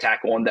else can I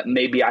tackle on that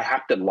maybe I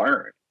have to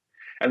learn?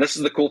 And this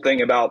is the cool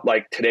thing about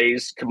like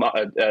today's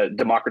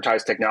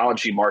democratized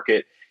technology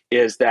market,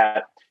 is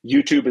that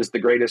YouTube is the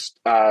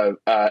greatest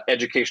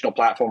educational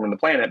platform on the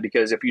planet,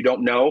 because if you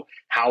don't know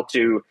how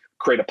to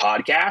create a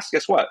podcast,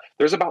 guess what?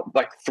 There's about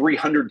like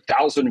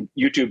 300,000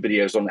 YouTube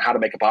videos on how to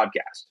make a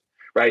podcast.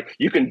 Right?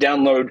 You can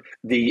download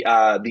the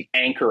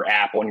Anchor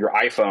app on your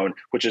iPhone,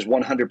 which is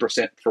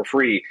 100% for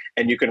free,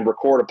 and you can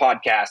record a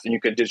podcast and you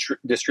can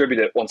distribute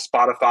it on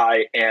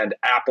Spotify and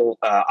Apple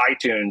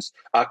iTunes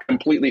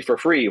completely for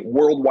free.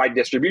 Worldwide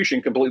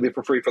distribution completely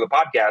for free for the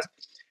podcast.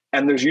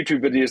 And there's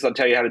YouTube videos that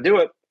tell you how to do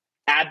it.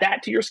 Add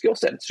that to your skill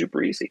set. It's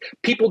super easy.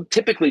 People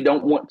typically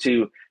don't want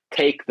to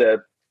take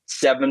the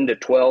 7 to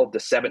 12 to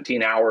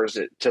 17 hours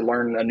to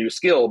learn a new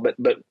skill.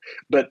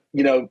 But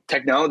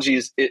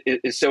technology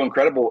is so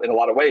incredible in a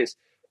lot of ways.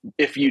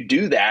 If you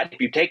do that,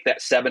 if you take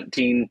that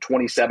 17,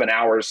 27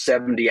 hours,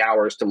 70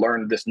 hours to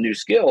learn this new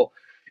skill,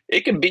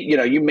 it can be,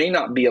 you may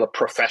not be a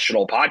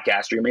professional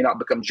podcaster, you may not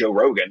become Joe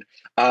Rogan,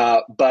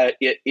 but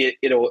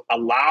it'll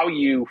allow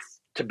you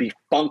to be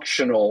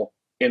functional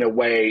in a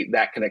way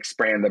that can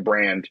expand the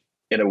brand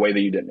in a way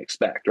that you didn't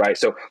expect, right?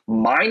 So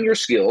mine your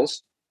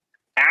skills,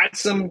 add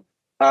some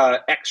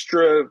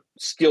extra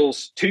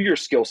skills to your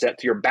skill set,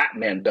 to your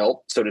Batman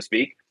belt, so to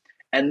speak,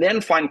 and then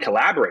find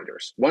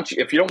collaborators.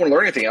 If you don't want to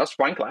learn anything else,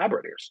 find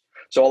collaborators.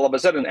 So all of a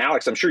sudden,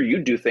 Alex, I'm sure you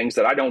do things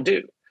that I don't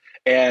do.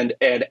 And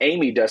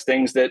Amy does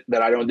things that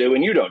I don't do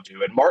and you don't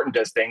do. And Martin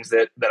does things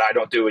that I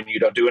don't do and you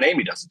don't do and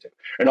Amy doesn't do.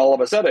 And all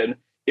of a sudden,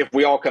 if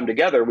we all come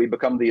together, we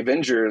become the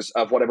Avengers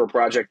of whatever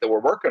project that we're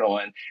working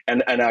on.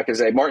 And I can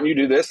say, Martin, you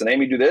do this, and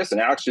Amy do this, and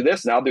Alex do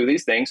this, and I'll do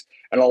these things.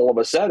 And all of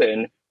a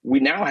sudden, we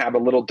now have a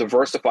little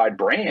diversified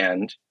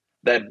brand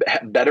that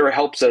better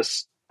helps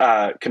us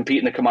compete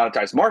in the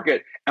commoditized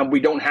market, and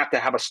we don't have to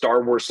have a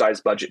Star Wars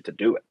sized budget to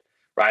do it,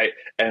 right?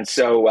 And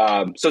so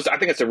I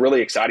think it's a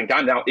really exciting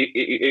time. Now,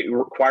 it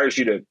requires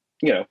you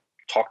to,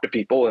 talk to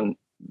people and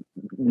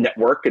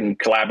network and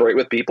collaborate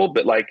with people,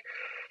 but like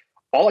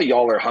all of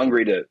y'all are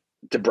hungry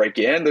to break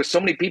in. There's so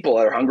many people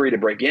that are hungry to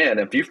break in.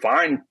 If you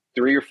find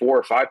 3 or 4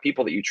 or 5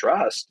 people that you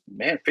trust,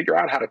 man, figure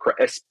out how to,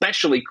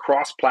 especially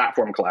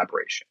cross-platform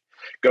collaboration.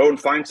 Go and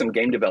find some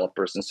game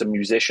developers and some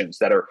musicians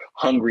that are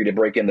hungry to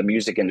break in the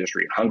music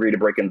industry, hungry to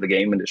break into the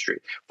game industry.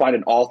 Find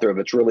an author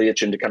that's really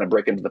itching to kind of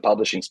break into the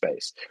publishing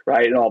space,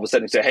 right? And all of a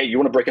sudden you say, hey, you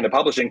want to break into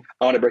publishing?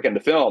 I want to break into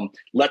film.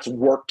 Let's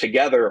work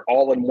together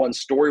all in one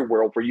story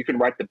world where you can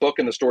write the book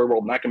in the story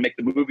world and I can make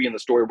the movie in the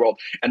story world.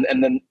 And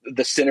then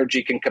the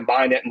synergy can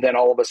combine it. And then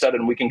all of a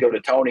sudden we can go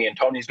to Tony and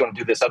Tony's going to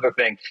do this other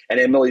thing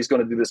and Emily's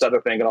going to do this other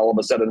thing. And all of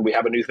a sudden we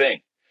have a new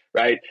thing,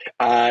 right?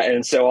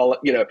 And so,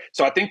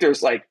 so I think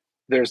there's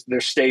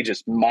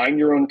stages. Mine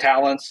your own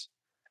talents,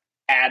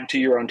 add to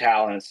your own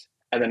talents,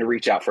 and then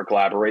reach out for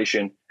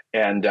collaboration.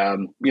 And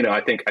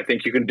I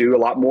think you can do a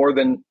lot more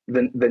than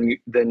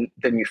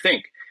you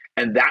think.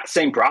 And that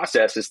same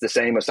process is the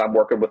same as I'm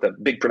working with a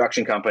big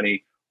production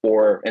company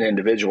or an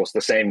individual. It's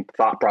the same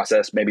thought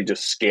process, maybe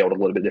just scaled a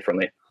little bit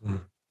differently.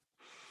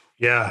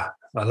 Yeah,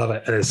 I love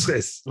it. And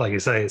it's like you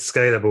say, it's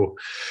scalable.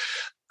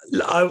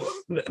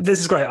 This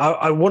is great.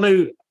 I want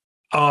to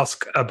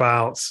ask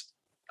about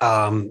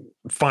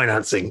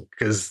financing,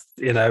 because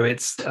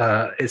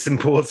it's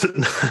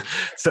important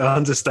to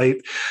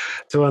understate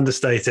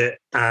it.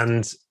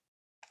 And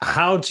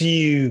how do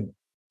you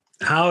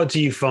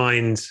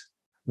find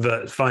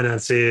that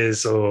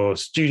financiers or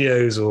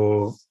studios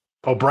or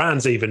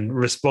brands even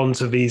respond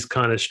to these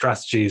kind of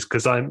strategies?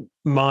 Because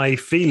my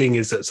feeling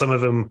is that some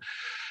of them,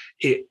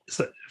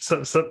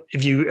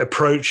 if you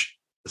approach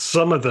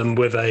some of them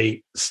with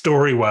a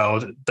story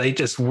world, they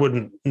just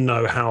wouldn't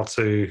know how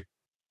to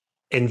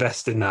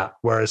invest in that,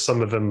 whereas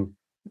some of them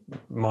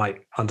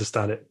might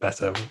understand it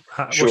better.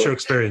 Sure. What's your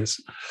experience?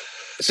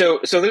 So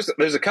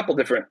there's a couple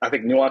different, I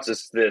think,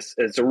 nuances to this.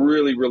 It's a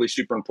really, really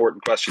super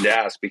important question to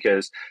ask,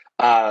 because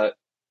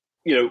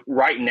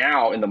right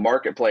now in the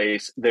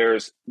marketplace,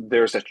 there's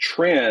a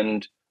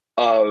trend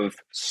of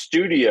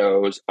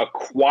studios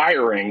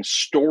acquiring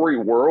story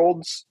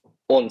worlds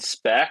on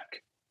spec,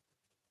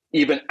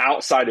 even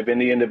outside of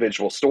any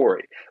individual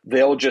story.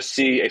 They'll just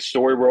see a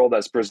story world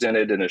that's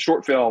presented in a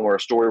short film, or a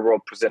story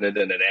world presented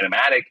in an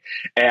animatic,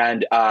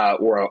 and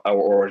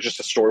or just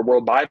a story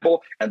world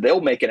Bible, and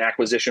they'll make an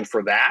acquisition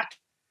for that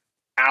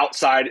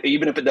outside,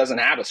 even if it doesn't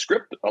have a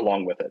script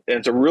along with it. And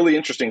it's a really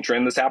interesting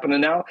trend that's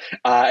happening now.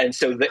 And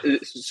so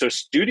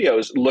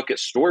studios look at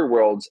story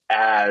worlds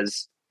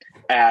as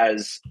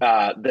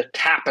the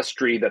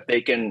tapestry that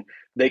they can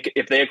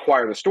if they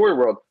acquire the story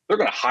world, they're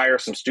going to hire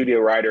some studio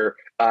writer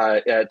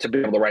to be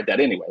able to write that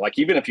anyway. Like,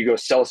 even if you go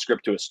sell a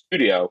script to a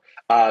studio,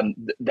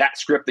 that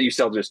script that you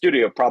sell to a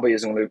studio probably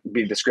isn't going to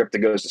be the script that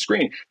goes to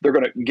screen. They're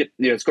going to get,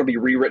 it's going to be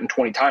rewritten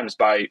 20 times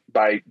by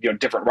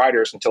different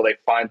writers until they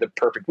find the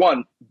perfect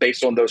one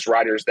based on those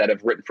writers that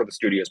have written for the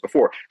studios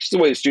before. It's just the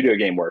way the studio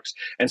game works.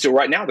 And so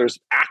right now there's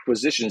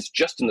acquisitions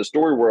just in the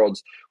story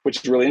worlds, which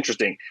is really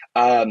interesting.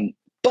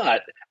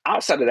 But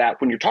outside of that,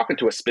 when you're talking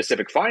to a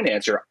specific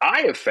financer,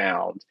 I have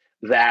found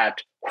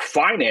that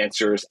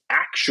financiers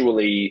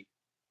actually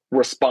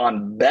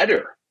respond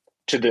better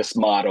to this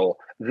model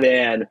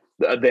than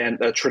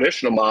a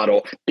traditional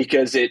model,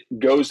 because it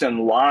goes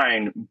in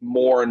line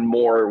more and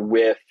more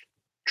with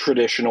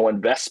traditional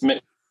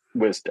investment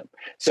wisdom.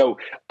 So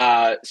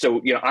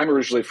I'm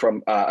originally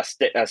from a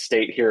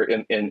state here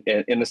in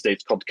the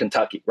States called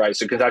Kentucky, right?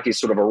 So Kentucky is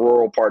sort of a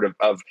rural part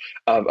of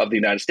the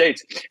United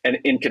States, and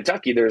in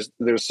Kentucky there's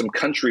some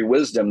country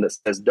wisdom that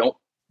says don't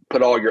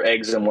put all your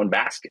eggs in one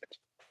basket.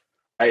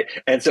 Right?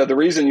 And so the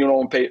reason you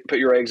don't put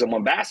your eggs in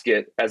one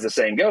basket, as the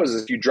saying goes,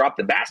 is if you drop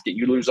the basket,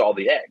 you lose all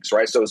the eggs,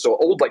 right? So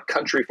old, like,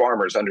 country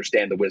farmers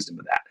understand the wisdom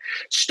of that.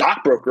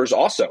 Stockbrokers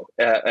also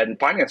and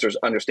financiers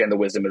understand the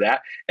wisdom of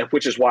that, and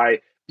which is why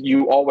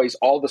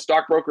all the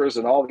stockbrokers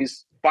and all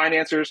these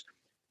financiers,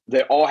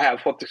 they all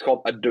have what's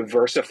called a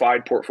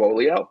diversified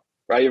portfolio.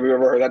 Right? Have you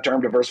ever heard that term,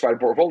 diversified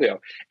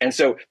portfolio? And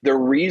so the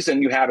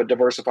reason you have a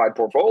diversified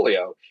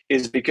portfolio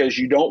is because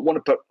you don't want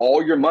to put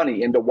all your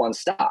money into one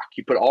stock.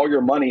 You put all your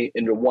money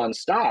into one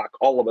stock,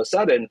 all of a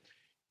sudden,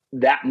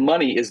 that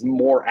money is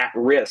more at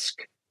risk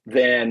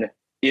than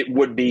it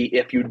would be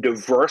if you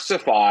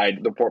diversified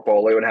the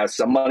portfolio and has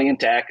some money in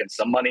tech and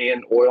some money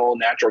in oil,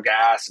 natural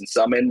gas, and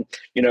some in,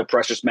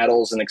 precious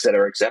metals, and et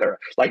cetera, et cetera.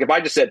 Like, if I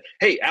just said,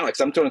 hey,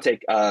 Alex, I'm going to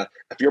take,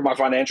 if you're my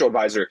financial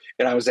advisor,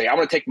 and I would say, I'm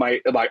going to take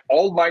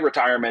all my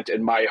retirement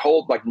and my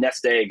whole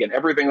nest egg and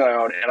everything that I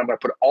own, and I'm going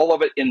to put all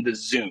of it into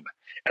Zoom.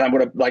 And I'm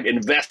going to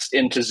invest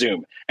into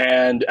Zoom.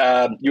 And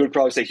you would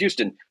probably say,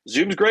 Houston,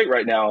 Zoom's great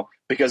right now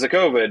because of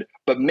COVID,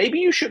 but maybe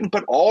you shouldn't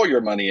put all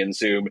your money in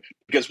Zoom,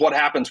 because what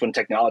happens when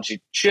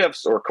technology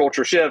shifts or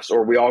culture shifts,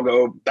 or we all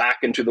go back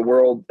into the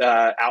world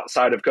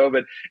outside of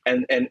COVID,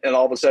 and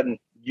all of a sudden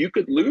you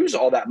could lose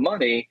all that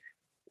money.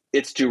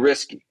 It's too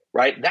risky,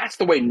 right? That's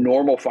the way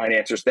normal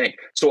financiers think.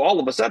 So all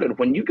of a sudden,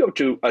 when you go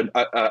to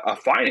a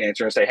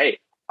financer and say, hey,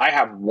 I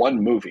have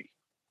one movie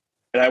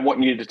and I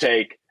want you to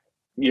take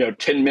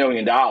 $10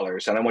 million,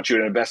 and I want you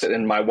to invest it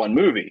in my one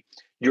movie,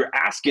 you're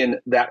asking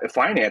that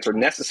financer,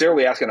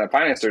 necessarily asking that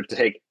financer to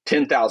take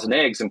 10,000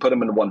 eggs and put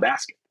them into one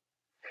basket.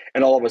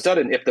 And all of a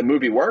sudden, if the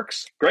movie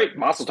works, great,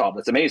 mazel tov,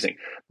 that's amazing.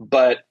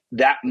 But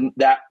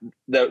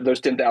those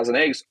 10,000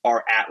 eggs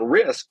are at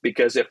risk,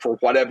 because if for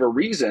whatever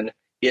reason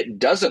it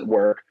doesn't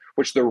work,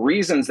 which the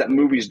reasons that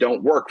movies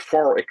don't work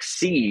far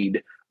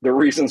exceed the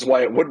reasons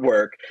why it would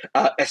work,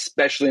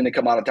 especially in the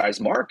commoditized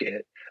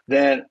market,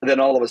 then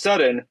all of a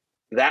sudden,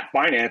 that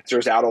financer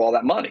is out of all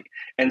that money.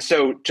 And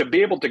so to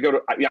be able to go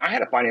to, I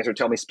had a financer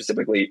tell me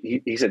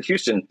specifically, he said,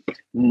 Houston,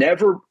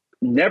 never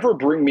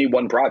bring me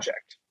one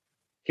project.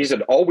 He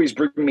said, always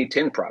bring me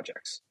 10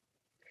 projects.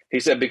 He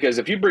said, because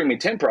if you bring me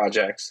 10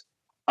 projects,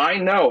 I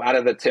know out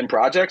of the 10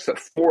 projects that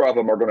 4 of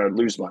them are going to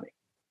lose money.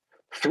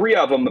 3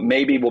 of them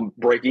maybe will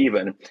break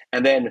even.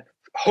 And then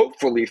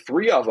hopefully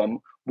 3 of them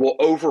will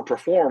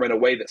overperform in a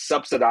way that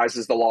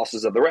subsidizes the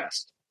losses of the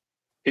rest.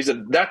 He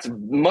said, that's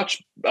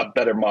much a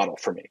better model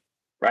for me,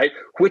 right?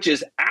 Which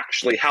is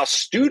actually how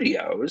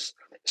studios,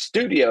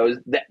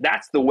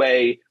 that's the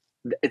way,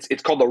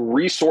 it's called the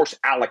resource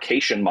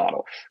allocation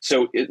model.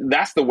 So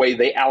that's the way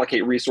they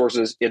allocate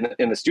resources in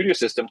the studio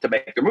system to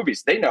make their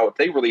movies. They know if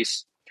they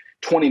release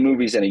 20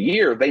 movies in a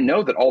year, they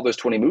know that all those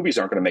 20 movies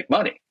aren't going to make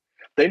money.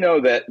 They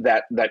know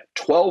that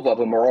 12 of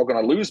them are all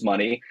going to lose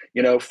money.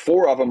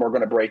 4 of them are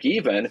going to break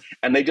even,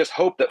 and they just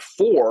hope that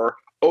 4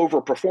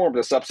 overperform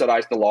to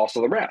subsidize the loss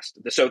of the rest.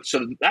 So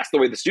that's the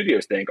way the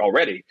studios think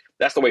already.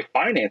 That's the way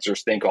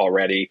financiers think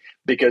already,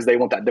 because they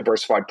want that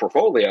diversified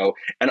portfolio.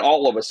 And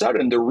all of a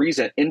sudden, the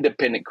reason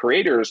independent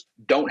creators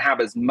don't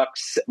have as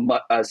much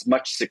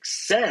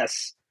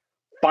success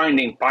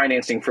finding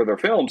financing for their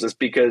films is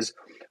because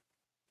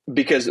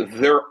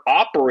they're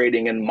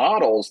operating in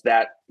models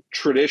that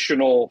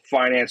traditional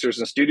financiers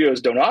and studios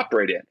don't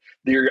operate in.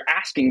 They're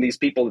asking these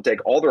people to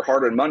take all their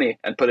hard-earned money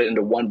and put it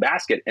into one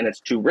basket, and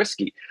it's too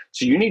risky.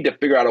 So you need to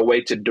figure out a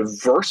way to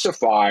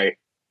diversify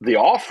the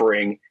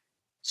offering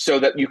so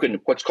that you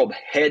can what's called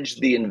hedge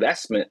the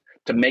investment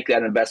to make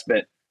that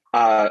investment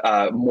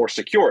more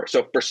secure. So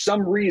if for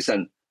some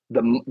reason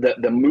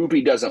the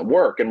movie doesn't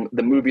work and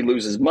the movie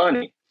loses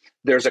money,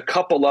 there's a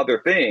couple other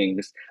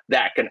things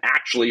that can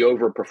actually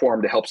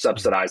overperform to help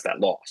subsidize that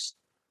loss,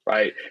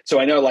 right? So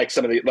I know like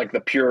some of the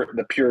pure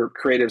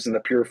creatives and the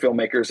pure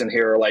filmmakers in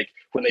here are like,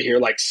 when they hear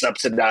like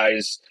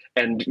subsidize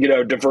and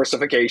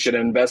diversification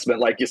and investment,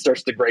 like it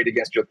starts to grate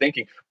against your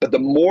thinking. But the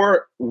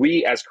more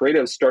we as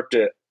creatives start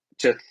to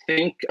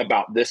think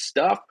about this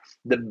stuff,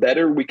 the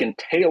better we can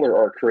tailor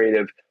our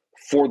creative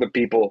for the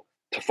people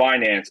to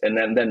finance, and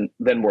then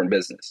we're in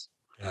business.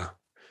 Yeah,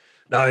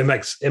 no, it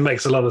makes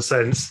a lot of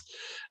sense.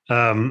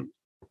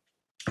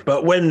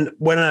 But when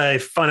a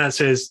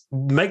financier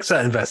makes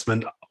that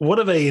investment, what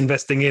are they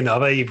investing in? Are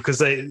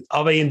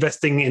they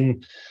investing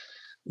in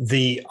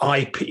the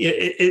IP?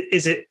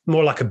 Is it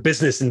more like a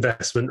business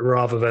investment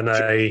rather than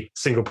a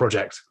single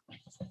project?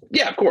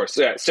 Yeah, of course.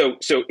 Yeah. So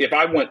if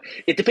I want,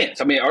 it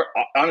depends. I mean,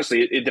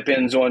 honestly, it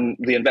depends on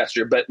the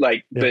investor. But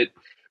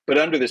but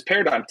under this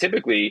paradigm,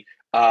 typically,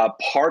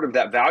 part of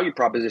that value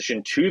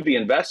proposition to the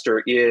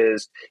investor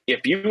is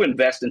if you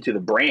invest into the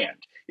brand.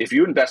 If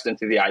you invest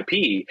into the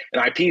IP,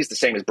 and IP is the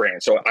same as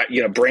brand. So,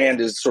 brand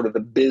is sort of the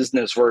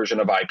business version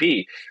of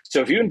IP.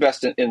 So if you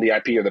invest in the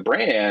IP or the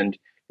brand,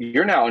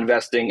 you're now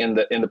investing in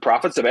the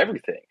profits of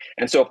everything.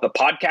 And so if the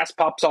podcast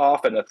pops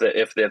off, and if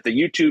the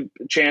YouTube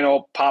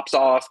channel pops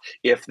off,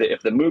 if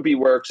the movie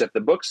works, if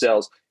the book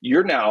sells,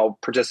 you're now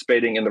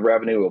participating in the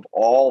revenue of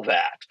all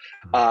that.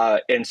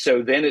 And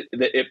so then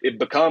it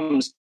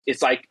becomes,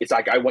 it's like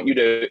I want you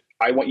to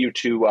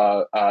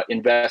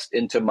invest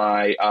into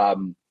my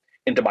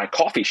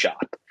coffee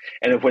shop.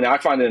 And when I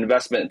find an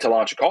investment to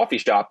launch a coffee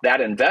shop,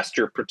 that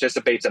investor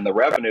participates in the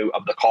revenue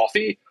of the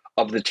coffee,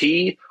 of the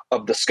tea,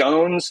 of the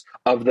scones,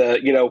 of the,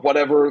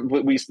 whatever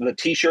the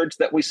t-shirts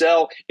that we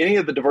sell, any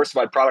of the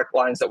diversified product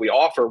lines that we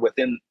offer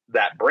within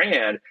that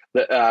brand,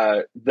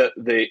 the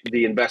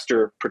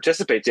investor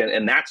participates in,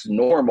 and that's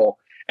normal.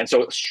 And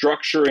so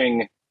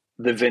structuring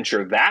the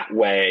venture that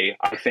way,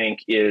 I think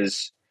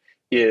is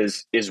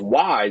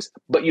wise,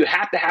 but you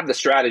have to have the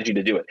strategy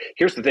to do it.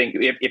 Here's the thing.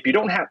 If you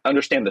don't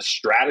understand the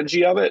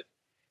strategy of it,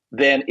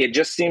 then it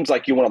just seems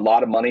like you want a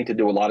lot of money to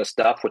do a lot of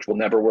stuff, which will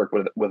never work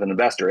with an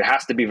investor. It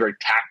has to be very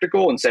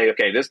tactical and say,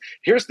 okay,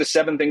 here's the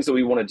 7 things that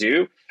we want to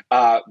do.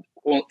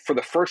 For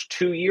the first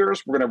 2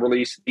 years, we're going to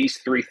release these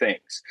 3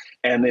 things.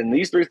 And then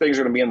these 3 things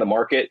are going to be in the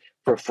market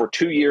for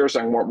 2 years.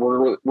 And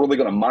we're really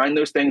going to mine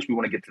those things. We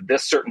want to get to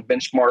this certain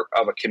benchmark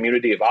of a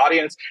community of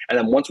audience. And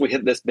then once we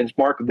hit this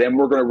benchmark, then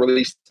we're going to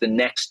release the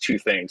next 2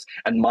 things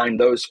and mine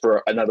those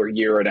for another 1.5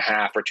 years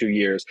or 2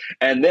 years.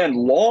 And then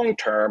long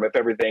term, if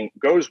everything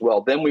goes well,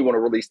 then we want to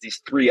release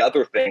these 3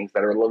 other things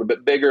that are a little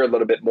bit bigger, a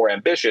little bit more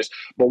ambitious,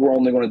 but we're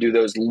only going to do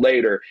those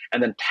later.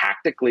 And then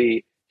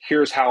tactically,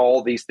 here's how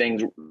all these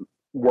things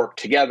work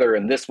together,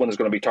 and this one is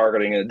going to be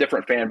targeting a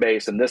different fan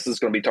base, and this is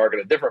going to be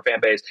targeting a different fan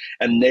base,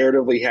 and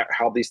narratively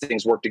how these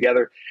things work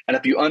together. And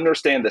if you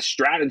understand the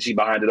strategy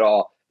behind it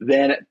all,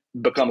 then it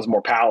becomes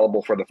more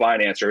palatable for the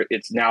financer.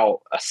 It's now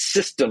a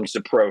systems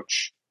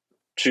approach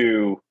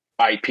to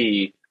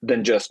IP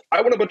than just,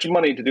 I want a bunch of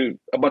money to do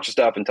a bunch of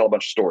stuff and tell a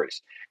bunch of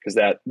stories, because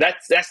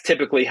that's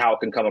typically how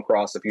it can come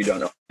across if you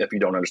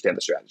don't understand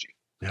the strategy.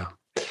 Yeah.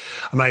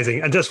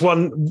 Amazing. And just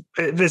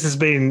this has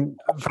been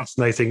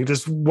fascinating.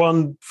 Just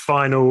one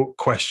final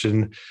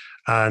question,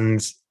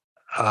 and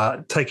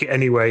take it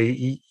any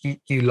way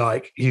you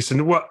like,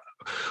 Houston. What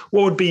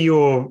would be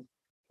your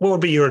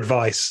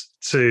advice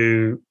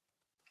to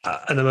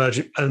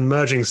an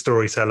emerging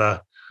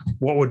storyteller?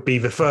 What would be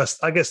the first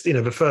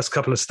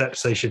couple of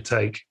steps they should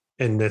take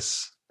in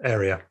this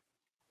area?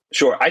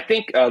 Sure. I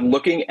think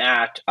looking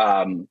at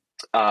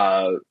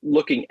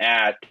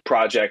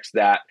projects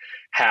that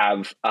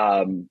have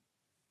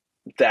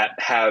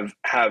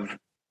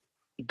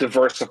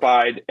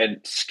diversified and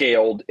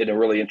scaled in a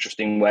really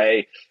interesting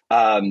way.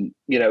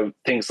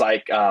 Things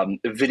like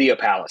Video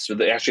Palace,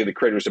 actually the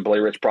creators of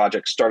Blair Witch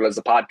Project started as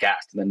a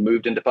podcast and then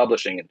moved into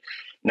publishing, and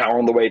now we're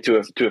on the way to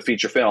a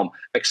feature film.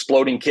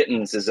 Exploding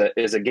Kittens is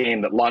a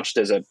game that launched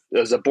as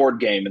a board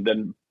game, and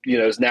then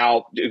is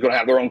now going to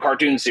have their own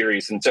cartoon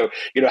series. And so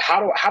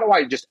how do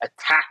I just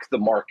attack the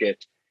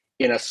market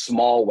in a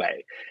small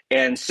way?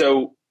 And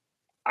so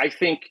I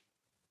think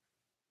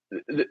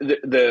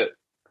the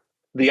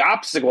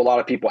obstacle a lot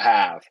of people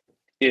have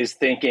is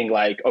thinking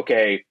like,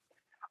 okay,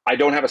 I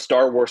don't have a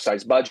Star Wars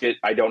size budget.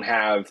 I don't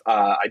have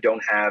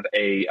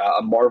a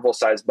Marvel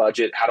size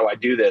budget. How do I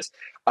do this?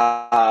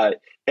 And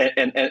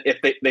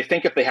if they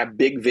think if they have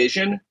big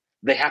vision,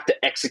 they have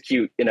to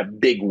execute in a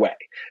big way.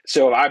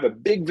 So I have a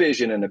big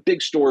vision and a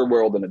big story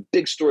world and a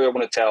big story I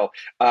want to tell.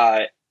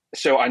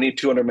 So I need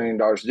 $200 million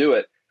to do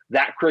it.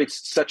 That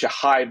creates such a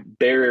high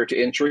barrier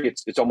to entry.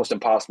 It's almost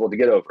impossible to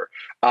get over.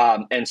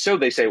 And so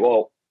they say,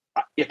 well,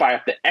 if I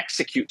have to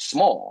execute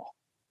small,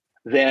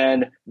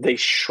 then they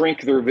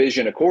shrink their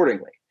vision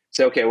accordingly.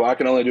 Say, okay, well, I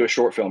can only do a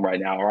short film right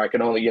now, or I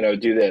can only,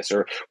 do this,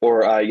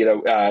 or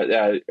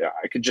I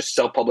could just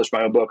self-publish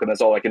my own book and that's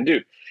all I can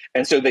do.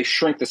 And so they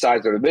shrink the size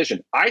of their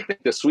vision. I think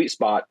the sweet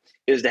spot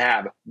is to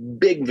have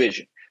big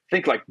vision.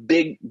 Think like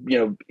big,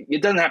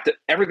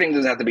 everything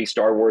doesn't have to be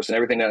Star Wars and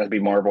everything doesn't have to be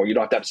Marvel. You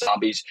don't have to have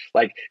zombies.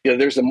 Like,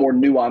 there's a more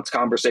nuanced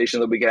conversation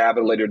that we could have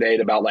at a later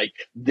date about like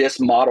this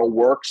model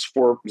works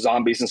for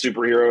zombies and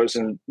superheroes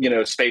and,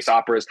 space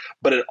operas,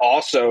 but it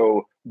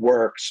also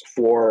works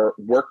for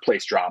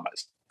workplace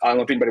dramas. I don't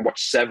know if anybody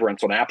watched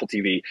Severance on Apple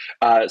TV.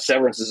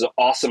 Severance is an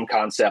awesome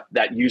concept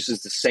that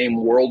uses the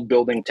same world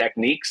building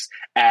techniques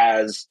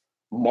as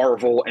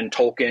Marvel and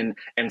Tolkien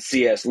and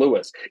C.S.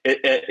 Lewis.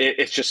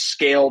 It's just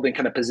scaled and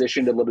kind of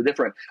positioned a little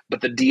different, but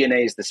the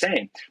DNA is the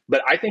same.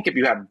 But I think if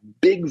you have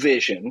big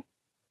vision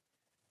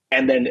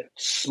and then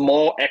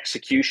small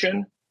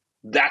execution,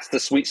 that's the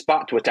sweet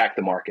spot to attack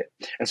the market.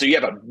 And so you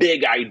have a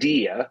big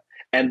idea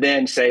and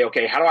then say,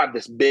 okay, how do I have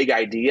this big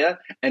idea?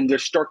 And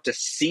just start to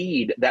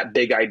seed that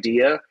big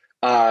idea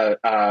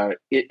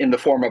in the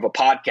form of a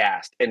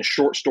podcast and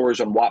short stories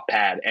on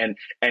Wattpad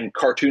and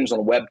cartoons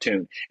on Webtoon.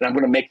 And I'm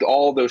going to make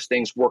all those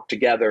things work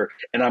together,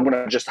 and I'm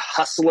going to just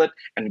hustle it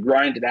and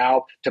grind it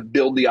out to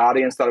build the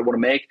audience that I want to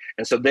make.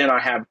 And so then I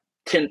have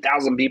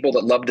 10,000 people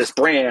that love this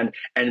brand,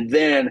 and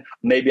then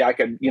maybe I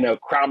could,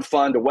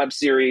 crowdfund a web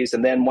series.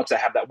 And then once I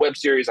have that web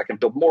series, I can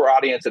build more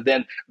audience. And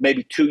then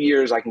maybe 2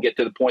 years, I can get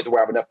to the point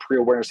where I have enough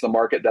pre-awareness in the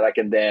market that I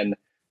can then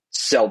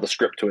sell the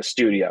script to a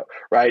studio,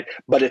 right?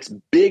 But it's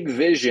big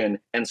vision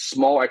and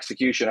small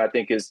execution, I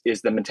think, is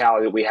the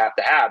mentality that we have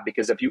to have,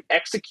 because if you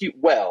execute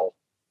well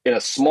in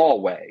a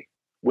small way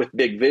with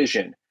big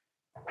vision,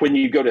 when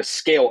you go to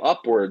scale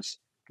upwards,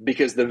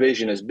 because the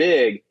vision is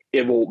big,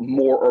 it will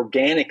more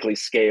organically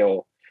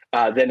scale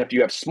than if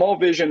you have small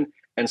vision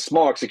and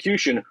small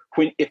execution.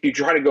 If you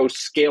try to go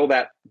scale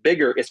that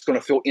bigger, it's going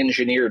to feel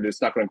engineered.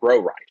 It's not going to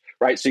grow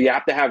right? So you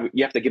have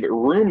to give it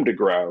room to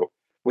grow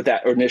with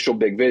that initial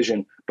big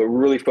vision, but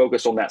really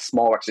focus on that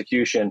small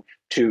execution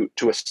to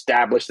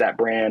establish that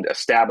brand,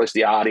 establish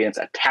the audience,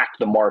 attack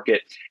the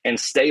market, and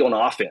stay on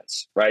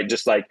offense, right?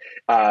 Just like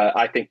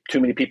I think too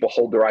many people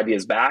hold their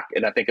ideas back,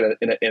 and I think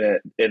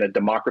in a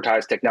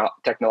democratized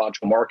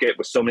technological market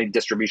with so many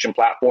distribution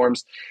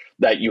platforms,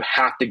 that you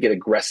have to get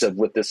aggressive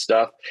with this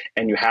stuff,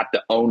 and you have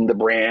to own the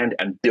brand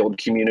and build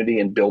community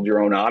and build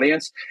your own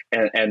audience,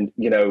 and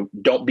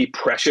don't be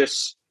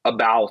precious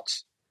about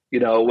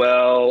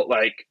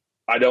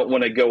I don't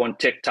want to go on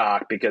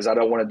TikTok because I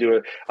don't want to do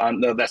it.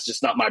 No, that's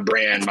just not my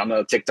brand. I'm not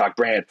a TikTok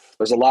brand.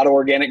 There's a lot of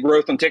organic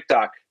growth on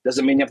TikTok.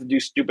 Doesn't mean you have to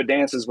do stupid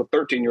dances with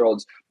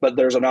 13-year-olds, but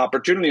there's an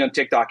opportunity on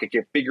TikTok if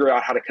you figure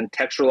out how to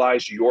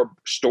contextualize your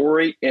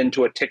story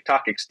into a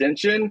TikTok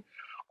extension.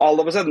 All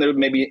of a sudden, there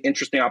may be an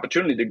interesting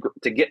opportunity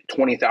to get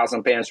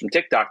 20,000 fans from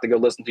TikTok to go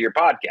listen to your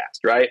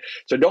podcast, right?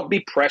 So don't be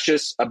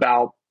precious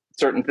about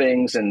certain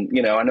things. And,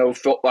 I know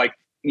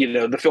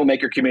the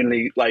filmmaker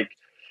community,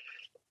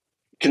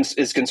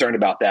 is concerned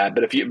about that,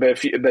 but if you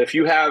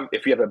have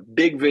a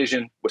big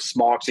vision with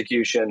small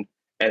execution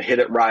and hit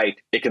it right,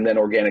 it can then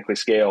organically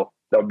scale.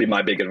 That would be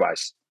my big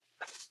advice.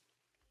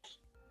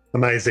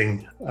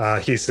 Amazing,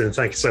 Houston.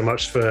 Thank you so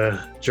much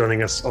for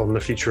joining us on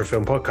the Future of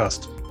Film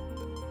podcast.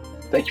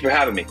 Thank you for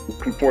having me.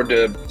 Looking forward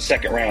to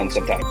second round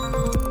sometime.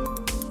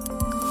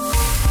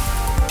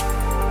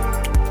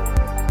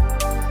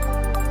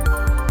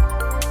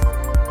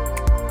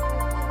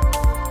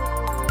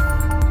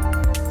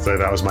 So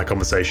that was my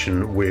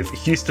conversation with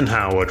Houston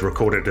Howard,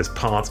 recorded as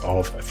part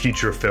of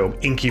Future of Film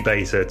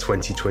Incubator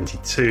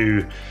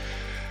 2022.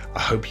 I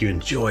hope you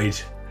enjoyed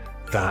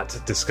that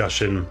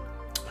discussion.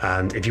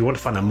 And if you want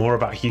to find out more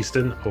about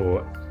Houston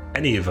or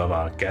any of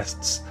our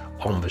guests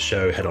on the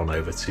show, head on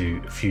over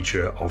to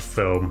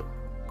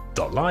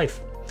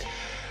futureoffilm.live.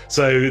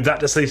 So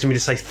that just leaves me to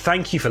say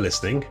thank you for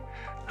listening,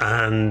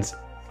 and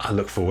I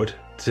look forward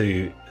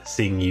to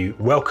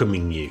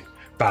welcoming you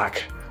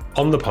back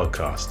on the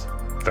podcast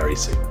very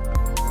soon.